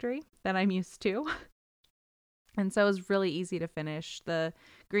Cheesecake Factory that I'm used to. And so it was really easy to finish. The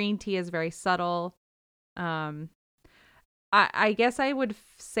green tea is very subtle. I guess I would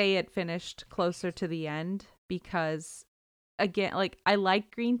say it finished closer to the end because, again, like I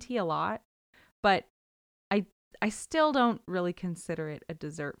like green tea a lot, but I still don't really consider it a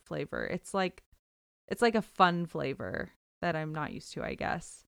dessert flavor. It's like a fun flavor that I'm not used to, I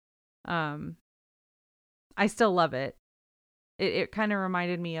guess. I still love it. It kind of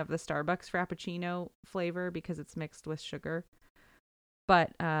reminded me of the Starbucks Frappuccino flavor because it's mixed with sugar.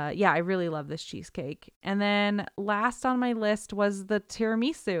 But yeah, I really love this cheesecake. And then last on my list was the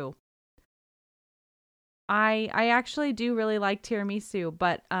tiramisu. I actually do really like tiramisu,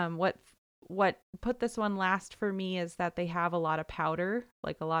 but what put this one last for me is that they have a lot of powder,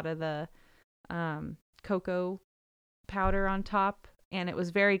 like a lot of the cocoa powder on top, and it was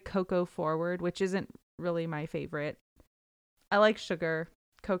very cocoa forward, which isn't really my favorite. I like sugar.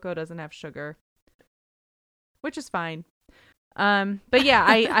 Cocoa doesn't have sugar, which is fine. But yeah,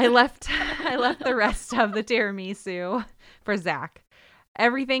 I left the rest of the tiramisu for Zach.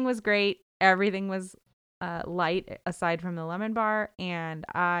 Everything was great. Everything was light aside from the lemon bar, and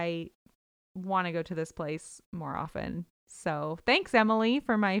I want to go to this place more often. So thanks, Emily,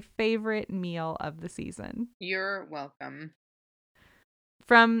 for my favorite meal of the season. You're welcome.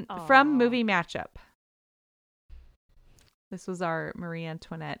 From Aw. Movie Matchup. This was our Marie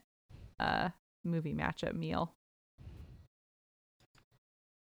Antoinette movie matchup meal.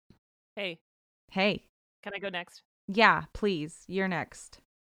 Hey, Hey, can I go next? yeah, please, you're next.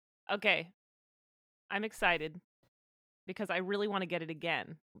 Okay. I'm excited because I really want to get it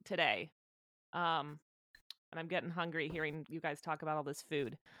again today. And I'm getting hungry hearing you guys talk about all this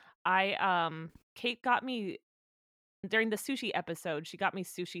food. Kate got me during the sushi episode, she got me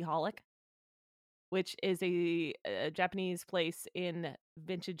Sushi Holic, which is a Japanese place in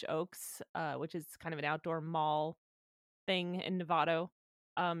Vintage Oaks, which is kind of an outdoor mall thing in Novato.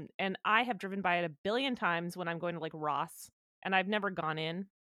 And I have driven by it a billion times when I'm going to like Ross, and I've never gone in.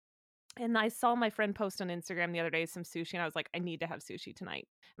 And I saw my friend post on Instagram the other day some sushi, and I was like, I need to have sushi tonight.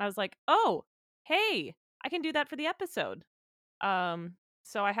 And I was like, oh, hey, I can do that for the episode.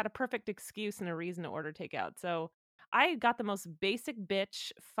 So I had a perfect excuse and a reason to order takeout. So I got the most basic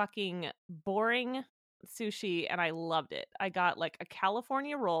bitch fucking boring sushi, and I loved it. I got like a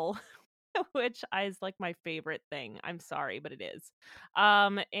California roll, which is like my favorite thing. I'm sorry, but it is.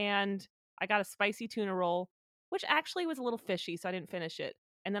 And I got a spicy tuna roll, which actually was a little fishy, so I didn't finish it.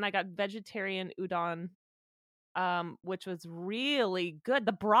 And then I got vegetarian udon, which was really good.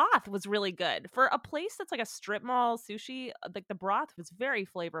 The broth was really good for a place that's like a strip mall sushi. Like the broth was very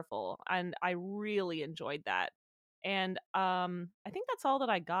flavorful, and I really enjoyed that. And I think that's all that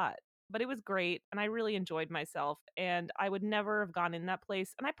I got, but it was great, and I really enjoyed myself. And I would never have gone in that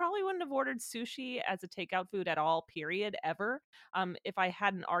place, and I probably wouldn't have ordered sushi as a takeout food at all, period, ever, if I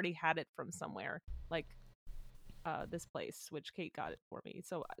hadn't already had it from somewhere like this place, which Kate got it for me.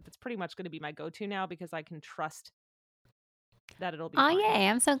 So that's pretty much going to be my go-to now because I can trust that it'll be Oh, fine. yay.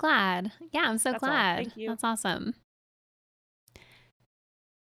 I'm so glad. Yeah, I'm so That's all. glad. Thank you. That's awesome.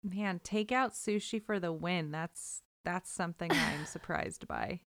 Man, takeout sushi for the win. That's something I'm surprised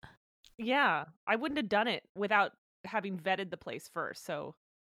by. Yeah, I wouldn't have done it without having vetted the place first. So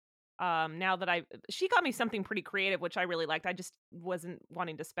now that she got me something pretty creative, which I really liked. I just wasn't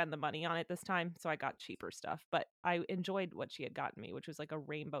wanting to spend the money on it this time, so I got cheaper stuff. But I enjoyed what she had gotten me, which was like a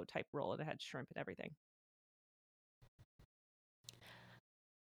rainbow type roll, and it had shrimp and everything.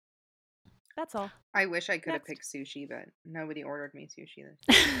 That's all. I wish I could have Next. picked sushi, but nobody ordered me sushi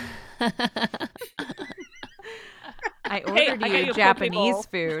this. I Hey, ordered I got you you a poke Japanese bowl.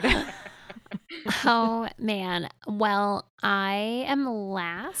 food. Oh, man. Well, I am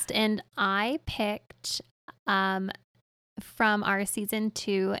last, and I picked from our season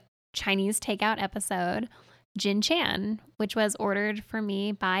 2 Chinese takeout episode, Jin Chan, which was ordered for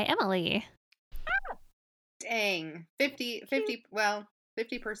me by Emily. Dang.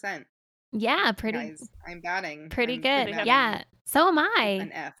 50%. Yeah, pretty Guys, I'm batting. pretty I'm good. batting Yeah. So am an I.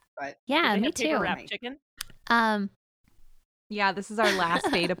 F, but Yeah, Did they me have paper too. wrapped chicken? Yeah, this is our last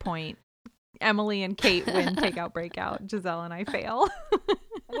data point. Emily and Kate win takeout breakout. Giselle and I fail.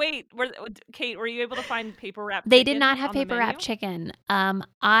 Wait, Kate, were you able to find paper wrapped? They did not have paper wrapped chicken.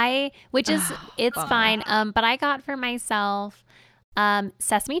 Which is it's Bummer. fine. But I got for myself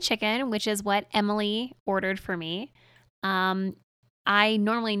sesame chicken, which is what Emily ordered for me. I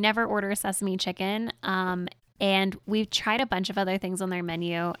normally never order sesame chicken. And we've tried a bunch of other things on their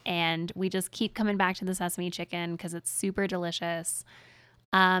menu, and we just keep coming back to the sesame chicken because it's super delicious.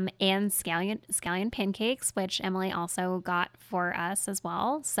 And scallion pancakes, which Emily also got for us as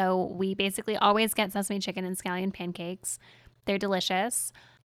well. So we basically always get sesame chicken and scallion pancakes. They're delicious.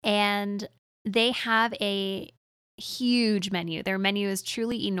 And they have a huge menu. Their menu is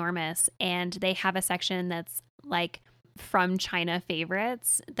truly enormous. And they have a section that's like from China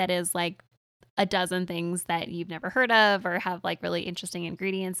favorites that is like a dozen things that you've never heard of or have like really interesting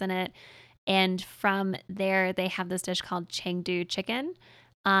ingredients in it. And from there, they have this dish called Chengdu chicken.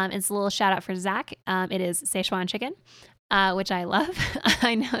 It's a little shout out for Zach. It is Szechuan chicken, which I love.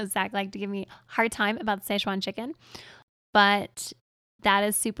 I know Zach liked to give me a hard time about the Szechuan chicken, but that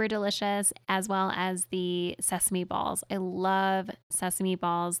is super delicious, as well as the sesame balls. I love sesame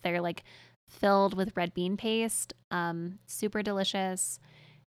balls. They're like filled with red bean paste, super delicious.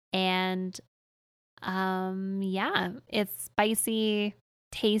 And yeah, it's spicy.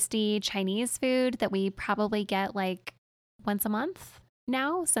 tasty Chinese food that we probably get like once a month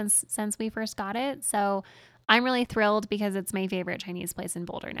now since we first got it. So I'm really thrilled because it's my favorite Chinese place in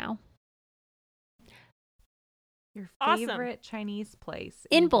Boulder now. Your Awesome. favorite Chinese place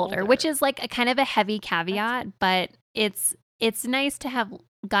In Boulder, which is like a kind of a heavy caveat, but it's nice to have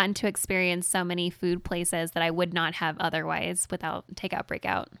gotten to experience so many food places that I would not have otherwise without Takeout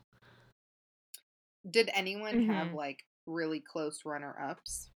Breakout. Did anyone have Mhm. like really close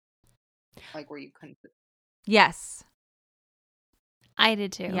runner-ups? Like where you couldn't. Yes. I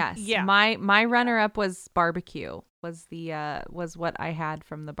did too. Yes. Yeah. My runner up was barbecue. Was what I had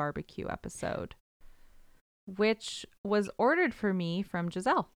from the barbecue episode, which was ordered for me from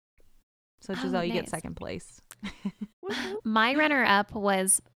Giselle. So Giselle, you get nice. second place. My runner-up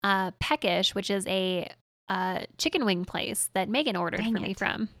was Peckish, which is a chicken wing place that Megan ordered Dang for me it.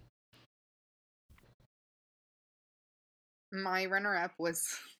 from. My runner-up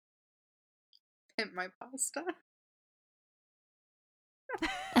was Pimp My Pasta.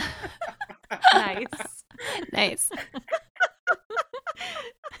 Nice. Nice.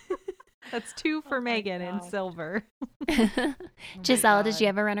 That's 2 for Oh my Megan in gosh. silver. Giselle, did God. you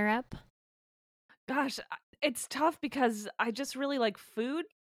have a runner-up? Gosh, it's tough because I just really like food.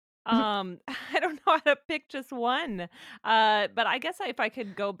 I don't know how to pick just one. But I guess if I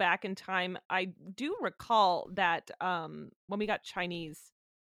could go back in time, I do recall that when we got Chinese,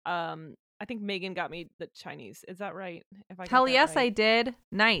 I think Megan got me the Chinese. Is that right? If I got Hell that yes, I right? did.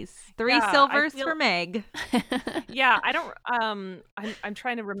 Nice. 3 Yeah, I silvers feel- for Meg. Yeah, I don't. I'm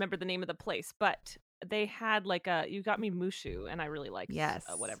trying to remember the name of the place, but they had like you got me mushu, and I really liked. Yes.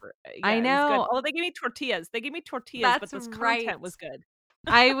 Whatever. I Yeah, it was know. good. Oh, they gave me tortillas. They gave me tortillas, but That's this right. content was good.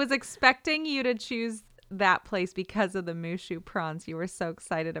 I was expecting you to choose that place because of the mushu prawns. You were so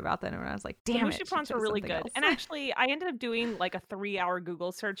excited about that, and I was like, "Damn The it!" mushu she prawns were chose really something good. else. And actually, I ended up doing like a 3-hour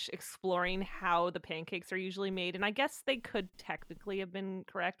Google search exploring how the pancakes are usually made. And I guess they could technically have been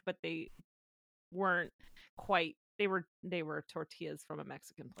correct, but they weren't quite. They were tortillas from a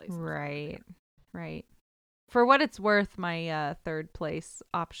Mexican place. right. For what it's worth, my third place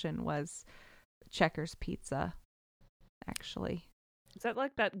option was Checkers Pizza. Actually, Is that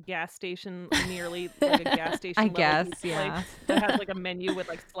like that gas station, nearly like a gas station? I level guess, pizza yeah. place that has like a menu with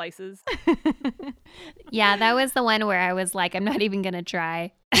like slices. Yeah, that was the one where I was like, I'm not even going to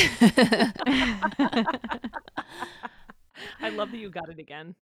try. I love that you got it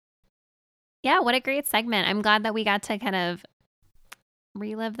again. Yeah, what a great segment. I'm glad that we got to kind of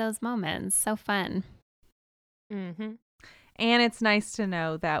relive those moments. So fun. Mm-hmm. And it's nice to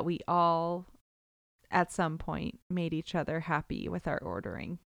know that we all, at some point, made each other happy with our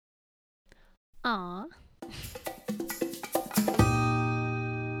ordering. Aw.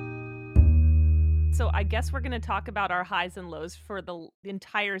 So I guess we're going to talk about our highs and lows for the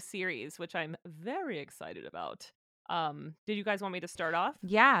entire series, which I'm very excited about. Did you guys want me to start off?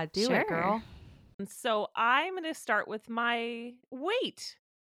 Yeah, do Sure. it, girl. So I'm going to start with my wait.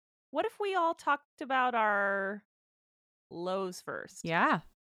 What if we all talked about our lows first? Yeah,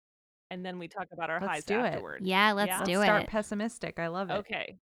 And then we talk about our Let's highs do it. afterward. Yeah, let's Yeah? do Let's start it. pessimistic. I love it.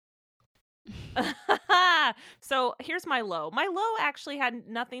 Okay. So here's my low. My low actually had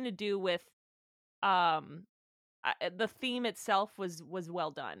nothing to do with the theme itself was well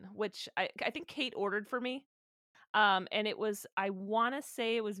done, which I think Kate ordered for me. And it was, I want to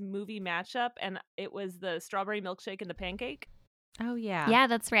say it was movie matchup, and it was the strawberry milkshake and the pancake. Oh, yeah. Yeah,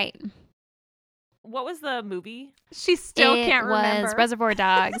 that's right. What was the movie? She still It can't remember. was Reservoir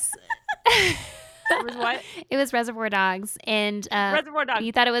Dogs. It was what? It was Reservoir Dogs, and Reservoir Dogs.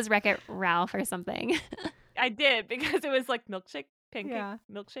 you thought it was Wreck-It Ralph or something. I did, because it was like milkshake, pancake, Yeah.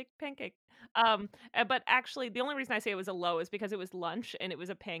 milkshake, pancake. But actually, the only reason I say it was a low is because it was lunch and it was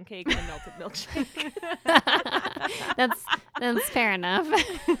a pancake and a melted milkshake. That's fair enough.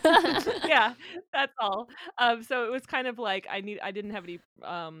 Yeah, that's all. So it was kind of like I didn't have any.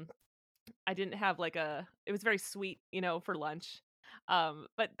 I didn't have like it was very sweet, for lunch.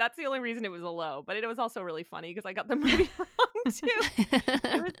 But that's the only reason it was a low. But it was also really funny because I got the movie wrong too.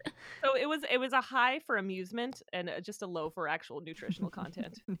 It was a high for amusement and just a low for actual nutritional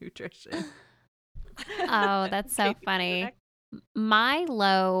content. Nutrition. Oh, that's so Kate, you funny. next? My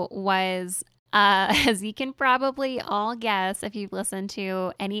low was, as you can probably all guess if you've listened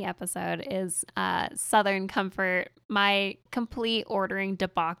to any episode, is Southern Comfort, my complete ordering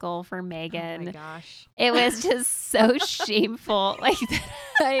debacle for Oh, Megan. my gosh. It was just so shameful. Like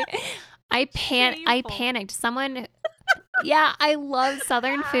I Shameful. panicked. Someone yeah, I love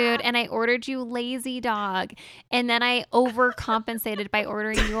Southern food and I ordered you Lazy Dog. And then I overcompensated by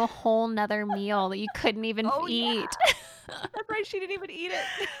ordering you a whole nother meal that you couldn't even Oh, eat. That's right. She didn't even eat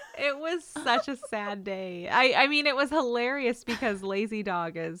it. It was such a sad day. I mean, it was hilarious because Lazy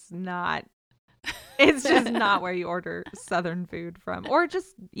Dog is not, it's just not where you order Southern food from, or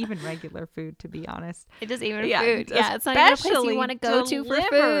just even regular food, to be honest. It just even Yeah, food. Yeah, it's not even a place especially you want to go to for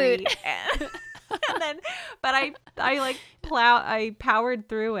delivery. food. And then, but I powered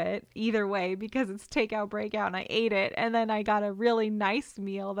through it either way because it's takeout breakout, and I ate it, and then I got a really nice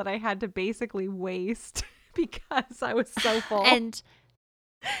meal that I had to basically waste because I was so full.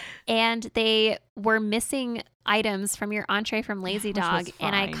 And they were missing items from your entree from Lazy Which was $,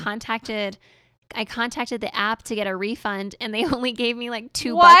 and I contacted the app to get a refund, and they only gave me like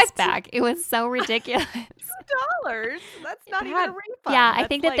 $2 back. It was so ridiculous. $2? That's not even a refund. Yeah, I That's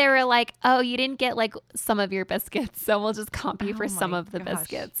think that they were like, "Oh, you didn't get like some of your biscuits, so we'll just comp you for some my of the gosh.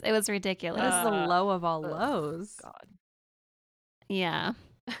 biscuits." It was ridiculous. This is the low of all lows. God, Yeah.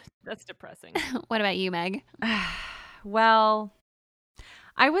 that's depressing. What about you, Meg? Well,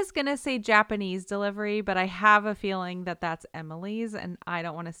 I was going to say Japanese delivery, but I have a feeling that that's Emily's, and I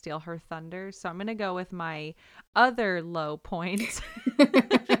don't want to steal her thunder. So I'm going to go with my other low point.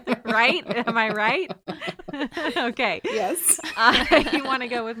 Right? Am I right? Okay. Yes. I want to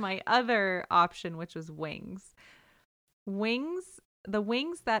go with my other option, which was wings. The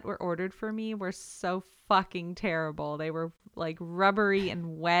wings that were ordered for me were so fucking terrible. They were like rubbery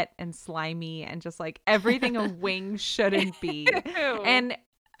and wet and slimy and just like everything a wing shouldn't be. Ew. And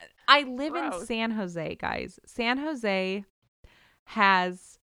I live in Gross. San Jose, guys. San Jose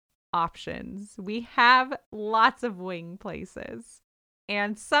has options. We have lots of wing places.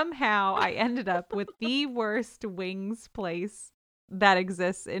 And somehow I ended up with the worst wings place that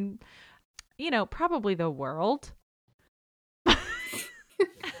exists in, probably the world.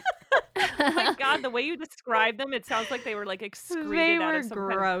 Oh my God, the way you describe them, it sounds like they were like excreted They out were of some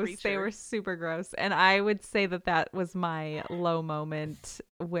kind of gross. They creature. were super gross. And I would say that was my low moment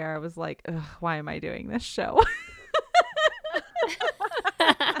where I was like, ugh, why am I doing this show?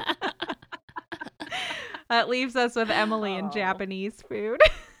 That leaves us with Emily and Oh. Japanese food.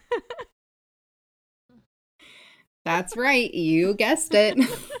 That's right. You guessed it.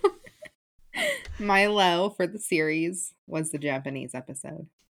 My low for the series was the Japanese episode.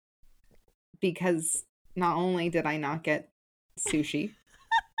 Because not only did I not get sushi,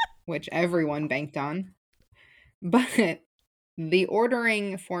 which everyone banked on, but the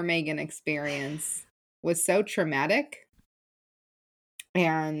ordering for Megan experience was so traumatic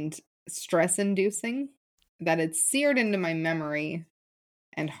and stress-inducing that it's seared into my memory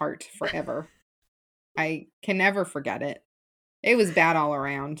and heart forever. I can never forget it. It was bad all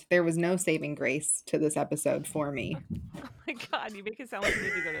around. There was no saving grace to this episode for me. Oh my God, you make it sound like you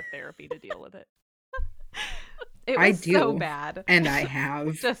need to go to therapy to deal with it. It I was so do. bad. And I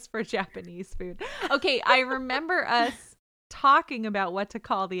have. Just for Japanese food. Okay, I remember us talking about what to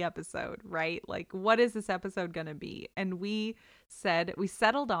call the episode, right? Like, what is this episode going to be? And we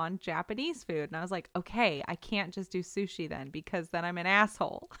settled on Japanese food. And I was like, okay, I can't just do sushi then because then I'm an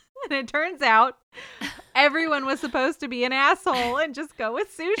asshole. And it turns out everyone was supposed to be an asshole and just go with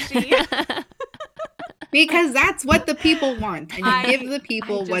sushi. Because that's what the people want. And you give the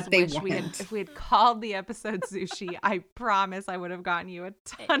people I what just they wish want. if we had called the episode sushi, I promise I would have gotten you a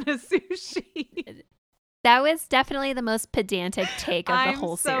ton of sushi. That was definitely the most pedantic take of the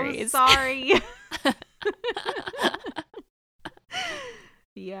whole series. I'm so sorry.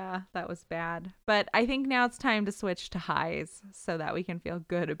 Yeah, that was bad. But I think now it's time to switch to highs so that we can feel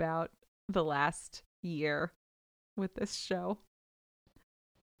good about the last year with this show.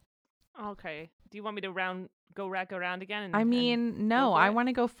 Okay. Do you want me to go around again? I mean, no, I for it? want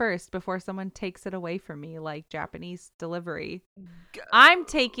to go first before someone takes it away from me, like Japanese delivery. I'm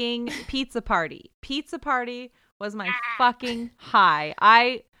taking Pizza Party. Pizza Party was my fucking high.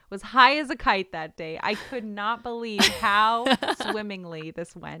 I was high as a kite that day. I could not believe how swimmingly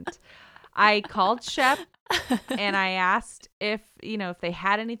this went. I called Shep and I asked if they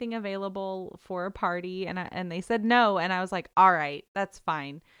had anything available for a party, and they said no, and I was like, all right, that's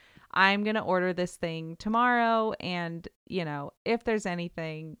fine. I'm going to order this thing tomorrow, and if there's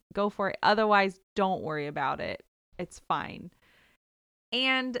anything, go for it. Otherwise, don't worry about it. It's fine.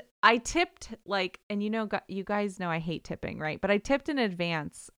 And I tipped and you guys know I hate tipping, right? But I tipped in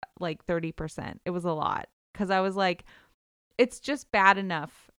advance 30%. It was a lot because I was like, it's just bad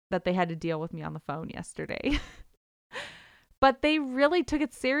enough that they had to deal with me on the phone yesterday. But they really took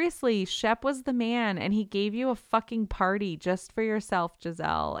it seriously. Shep was the man, and he gave you a fucking party just for yourself,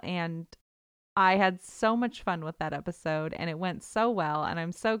 Giselle. And I had so much fun with that episode, and it went so well. And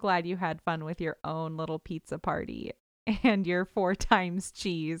I'm so glad you had fun with your own little pizza party and your 4 times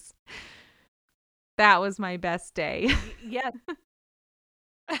cheese. That was my best day. Yes.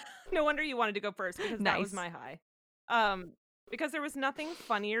 No wonder you wanted to go first because that was Nice. my high. Because there was nothing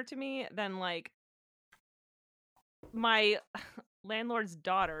funnier to me than like my landlord's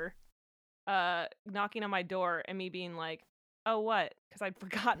daughter knocking on my door and me being like, "Oh, what?" Because I'd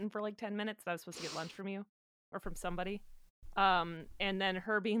forgotten for like 10 minutes that I was supposed to get lunch from you or from somebody. And then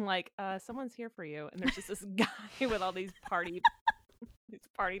her being like, "Someone's here for you," and there's just this guy with all these party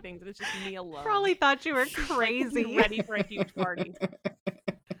things, and it's just me alone. Probably thought you were crazy. Ready for a huge party.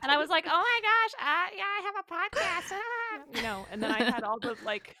 And I was like, "Oh my gosh, yeah, I have a podcast," you know. And then I had all the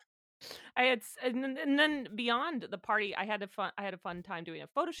like, and then beyond the party, I had a fun time doing a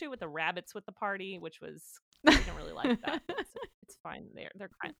photo shoot with the rabbits with the party, which was I don't really like that. But it's fine.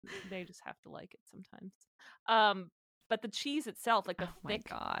 They just have to like it sometimes. But the cheese itself, like the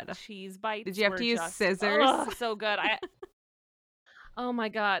thick cheese bites. Did you have to use just, scissors? So good. Oh my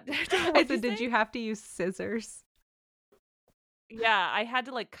god. I said, did you have to use scissors? Yeah, I had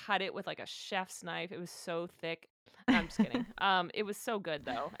to like cut it with like a chef's knife. It was so thick. No, I'm just kidding. It was so good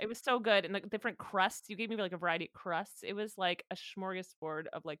though. It was so good, and the different crusts. You gave me like a variety of crusts. It was like a smorgasbord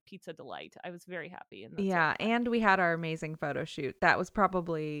of like pizza delight. I was very happy. And yeah, and we had our amazing photo shoot. That was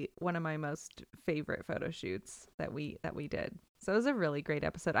probably one of my most favorite photo shoots that we did. So it was a really great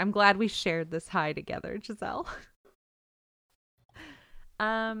episode. I'm glad we shared this high together, Giselle.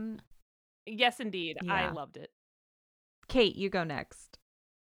 Yes, indeed. Yeah. I loved it. Kate, you go next.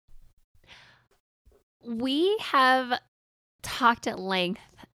 We have talked at length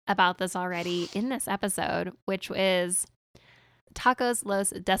about this already in this episode, which is Tacos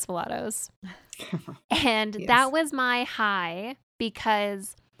Los Desperados. And Yes. that was my high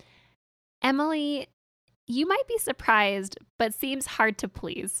because Emily, you might be surprised, but seems hard to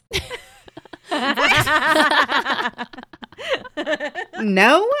please.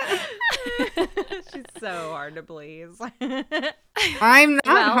 No, She's so hard to please. I'm not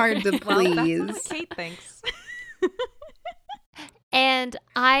Well- hard to Well, that's please. what Kate thinks. And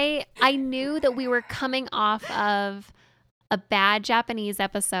I knew that we were coming off of a bad Japanese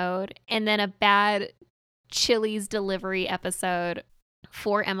episode and then a bad Chili's delivery episode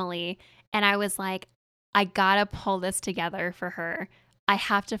for Emily. And I was like, I gotta pull this together for her. I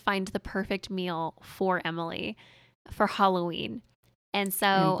have to find the perfect meal for Emily for Halloween. And so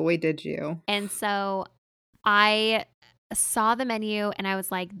And boy, did you. And so I saw the menu and I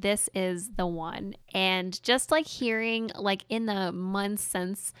was like, this is the one. And just like hearing like in the months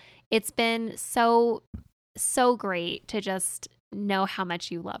since, it's been so great to just know how much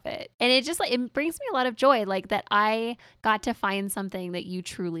you love it. And it just like it brings me a lot of joy, like that I got to find something that you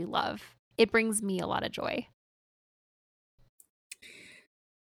truly love. It brings me a lot of joy.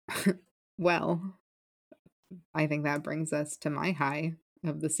 Well, I think that brings us to my high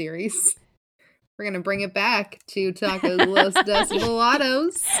of the series. We're going to bring it back to Tacos Los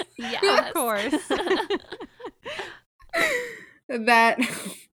Desperados. Yes. Of course. That,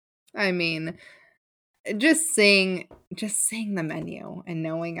 I mean, just seeing the menu and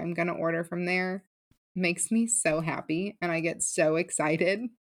knowing I'm going to order from there makes me so happy, and I get so excited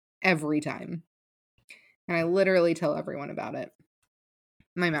every time. And I literally tell everyone about it.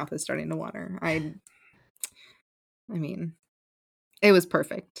 My mouth is starting to water. I mean, it was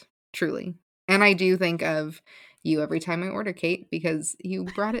perfect, truly. And I do think of you every time I order, Kate, because you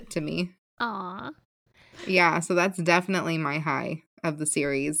brought it to me. Aw. Yeah, so that's definitely my high of the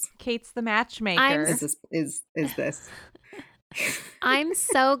series. Kate's the matchmaker. I'm Is this? I'm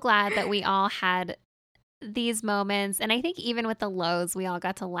so glad that we all had these moments. And I think even with the lows, we all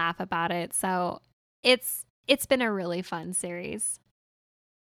got to laugh about it. So it's been a really fun series.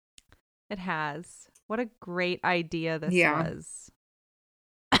 It has. What a great idea this Yeah. was.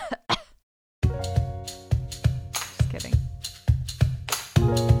 Just kidding.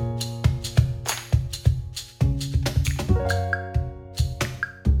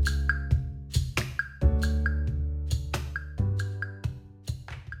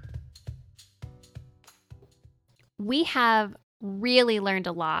 We have really learned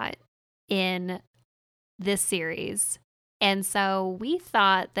a lot in this series. And so we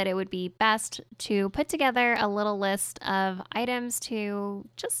thought that it would be best to put together a little list of items to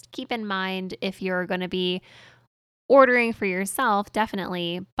just keep in mind if you're going to be ordering for yourself,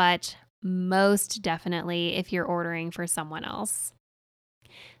 definitely, but most definitely if you're ordering for someone else.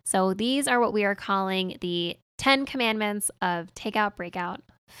 So these are what we are calling the 10 commandments of takeout, breakout,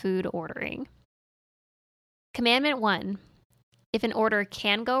 food ordering. Commandment 1, if an order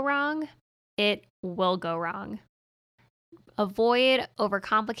can go wrong, it will go wrong. Avoid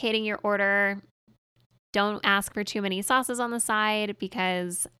overcomplicating your order. Don't ask for too many sauces on the side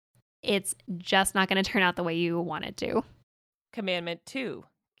because it's just not going to turn out the way you want it to. Commandment 2,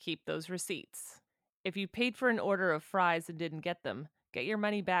 keep those receipts. If you paid for an order of fries and didn't get them, get your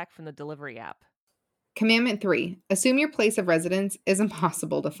money back from the delivery app. Commandment 3, assume your place of residence is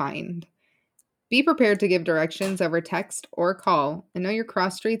impossible to find. Be prepared to give directions over text or call and know your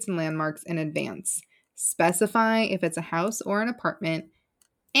cross streets and landmarks in advance. Specify if it's a house or an apartment.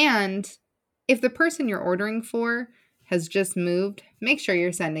 And if the person you're ordering for has just moved, make sure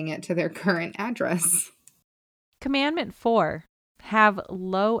you're sending it to their current address. Commandment 4, have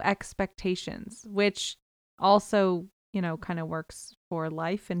low expectations, which also, kind of works for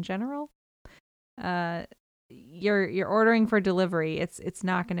life in general. You're ordering for delivery. It's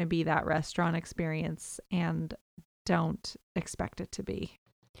not going to be that restaurant experience, and don't expect it to be.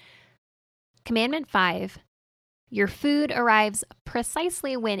 Commandment 5, your food arrives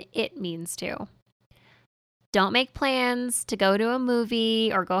precisely when it means to. Don't make plans to go to a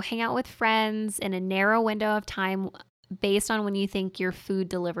movie or go hang out with friends in a narrow window of time based on when you think your food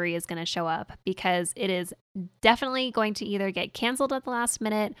delivery is going to show up, because it is definitely going to either get canceled at the last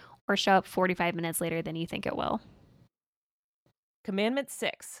minute or show up 45 minutes later than you think it will. Commandment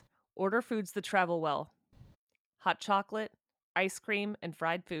 6, order foods that travel well. Hot chocolate, ice cream, and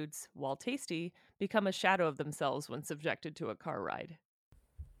fried foods, while tasty, become a shadow of themselves when subjected to a car ride.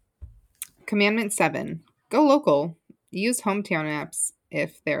 Commandment 7, go local. Use hometown apps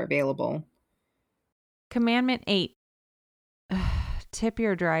if they're available. Commandment 8, tip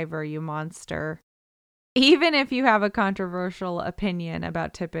your driver, you monster. Even if you have a controversial opinion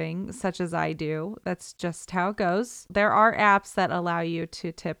about tipping, such as I do, that's just how it goes. There are apps that allow you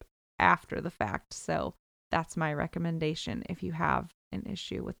to tip after the fact, so that's my recommendation if you have an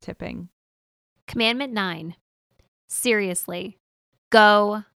issue with tipping. Commandment 9, seriously,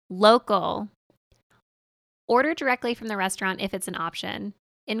 go local. Order directly from the restaurant if it's an option.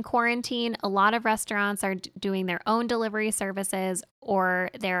 In quarantine, a lot of restaurants are doing their own delivery services, or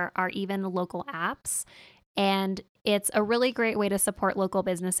there are even local apps. And it's a really great way to support local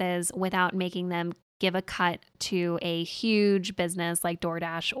businesses without making them give a cut to a huge business like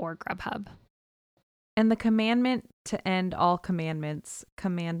DoorDash or Grubhub. And the commandment to end all commandments,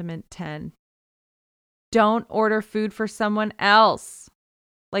 Commandment 10. Don't order food for someone else.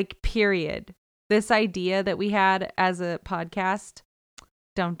 Period. This idea that we had as a podcast,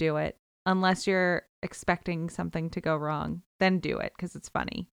 don't do it. Unless you're expecting something to go wrong, then do it because it's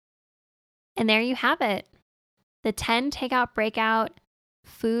funny. And there you have it. The 10 takeout breakout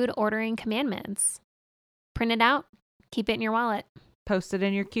food ordering commandments. Print it out, keep it in your wallet. Post it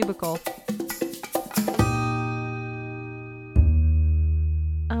in your cubicle.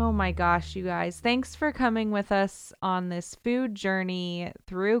 Oh my gosh, you guys. Thanks for coming with us on this food journey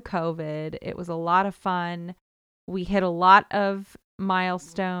through COVID. It was a lot of fun. We hit a lot of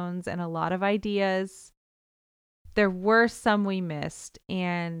milestones and a lot of ideas. There were some we missed.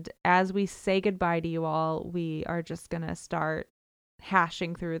 And as we say goodbye to you all, we are just going to start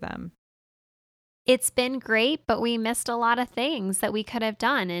hashing through them. It's been great, but we missed a lot of things that we could have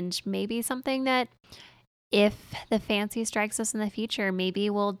done, and maybe something that if the fancy strikes us in the future, maybe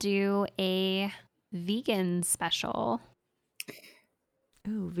we'll do a vegan special.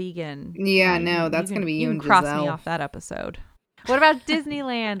 Ooh, vegan. Yeah, no, that's going to be you and cross Giselle. me off that episode. What about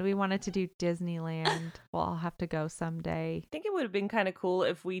Disneyland? We wanted to do Disneyland. Well, I'll have to go someday. I think it would have been kind of cool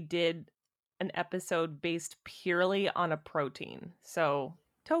if we did an episode based purely on a protein. So,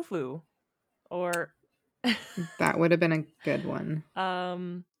 tofu or That would have been a good one.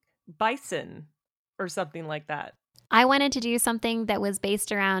 Bison or something like that. I wanted to do something that was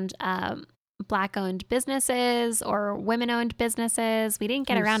based around Black-owned businesses or women-owned businesses. We didn't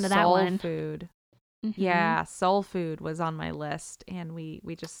get around to that one. Soul food. Mm-hmm. Yeah, soul food was on my list, and we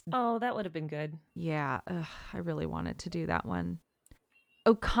just... Oh, that would have been good. Yeah, I really wanted to do that one.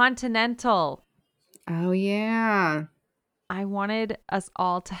 Oh, continental. Oh, yeah. I wanted us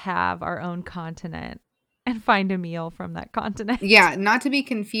all to have our own continent and find a meal from that continent. Yeah, not to be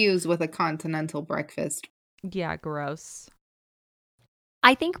confused with a continental breakfast. Yeah, gross.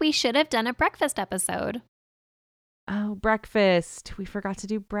 I think we should have done a breakfast episode. Oh, breakfast. We forgot to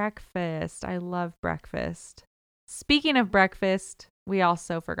do breakfast. I love breakfast. Speaking of breakfast, we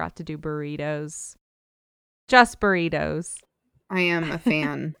also forgot to do burritos. Just burritos. I am a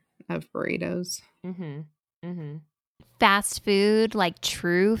fan of burritos. Mm-hmm. Mm-hmm. Fast food, like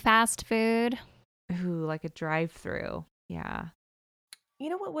true fast food. Ooh, like a drive-through. Yeah. You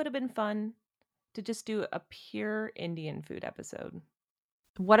know what would have been fun? To just do a pure Indian food episode.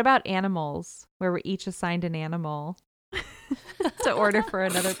 What about animals, where we're each assigned an animal to order for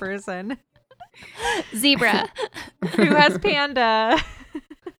another person? Zebra. Who has panda?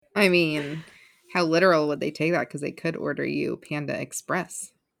 I mean, how literal would they take that? Because they could order you Panda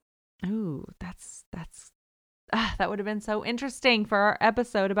Express. Ooh, that would have been so interesting for our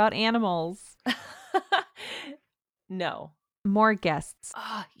episode about animals. No. More guests.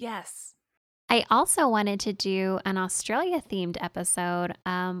 Ah, yes. I also wanted to do an Australia-themed episode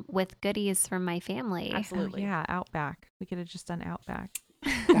with goodies from my family. Absolutely. Oh, yeah, Outback. We could have just done Outback.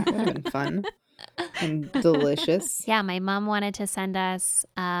 That would have been fun and delicious. Yeah, my mom wanted to send us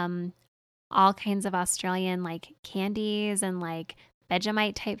all kinds of Australian like candies and like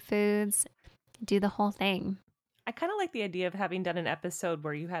Vegemite type foods. Do the whole thing. I kind of like the idea of having done an episode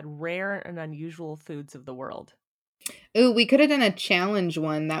where you had rare and unusual foods of the world. Ooh, we could have done a challenge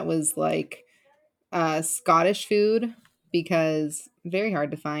one that was like Scottish food, because very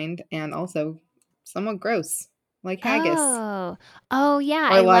hard to find and also somewhat gross, like haggis. Oh yeah.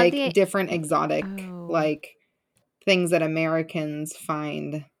 Or I like love the different exotic, Oh. like things that Americans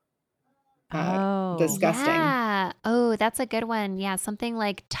find disgusting. Yeah. Oh, that's a good one. Yeah, something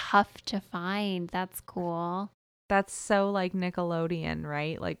like tough to find. That's cool. That's so like Nickelodeon,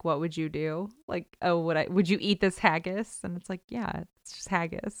 right? Like, what would you do? Like, oh, would you eat this haggis? And it's like, yeah, it's just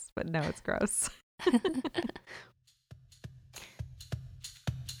haggis, but no, it's gross.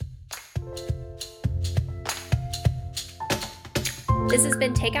 This has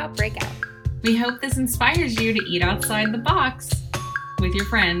been Takeout Breakout. We hope this inspires you to eat outside the box with your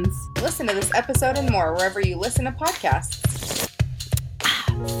friends. Listen to this episode and more wherever you listen to podcasts.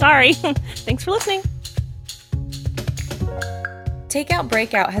 Sorry. Thanks for listening. Takeout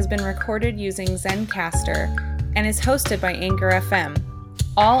Breakout has been recorded using Zencaster and is hosted by Anchor FM.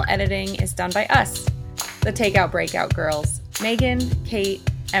 All editing is done by us, the Takeout Breakout girls, Megan, Kate,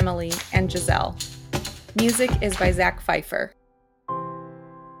 Emily, and Giselle. Music is by Zach Pfeiffer.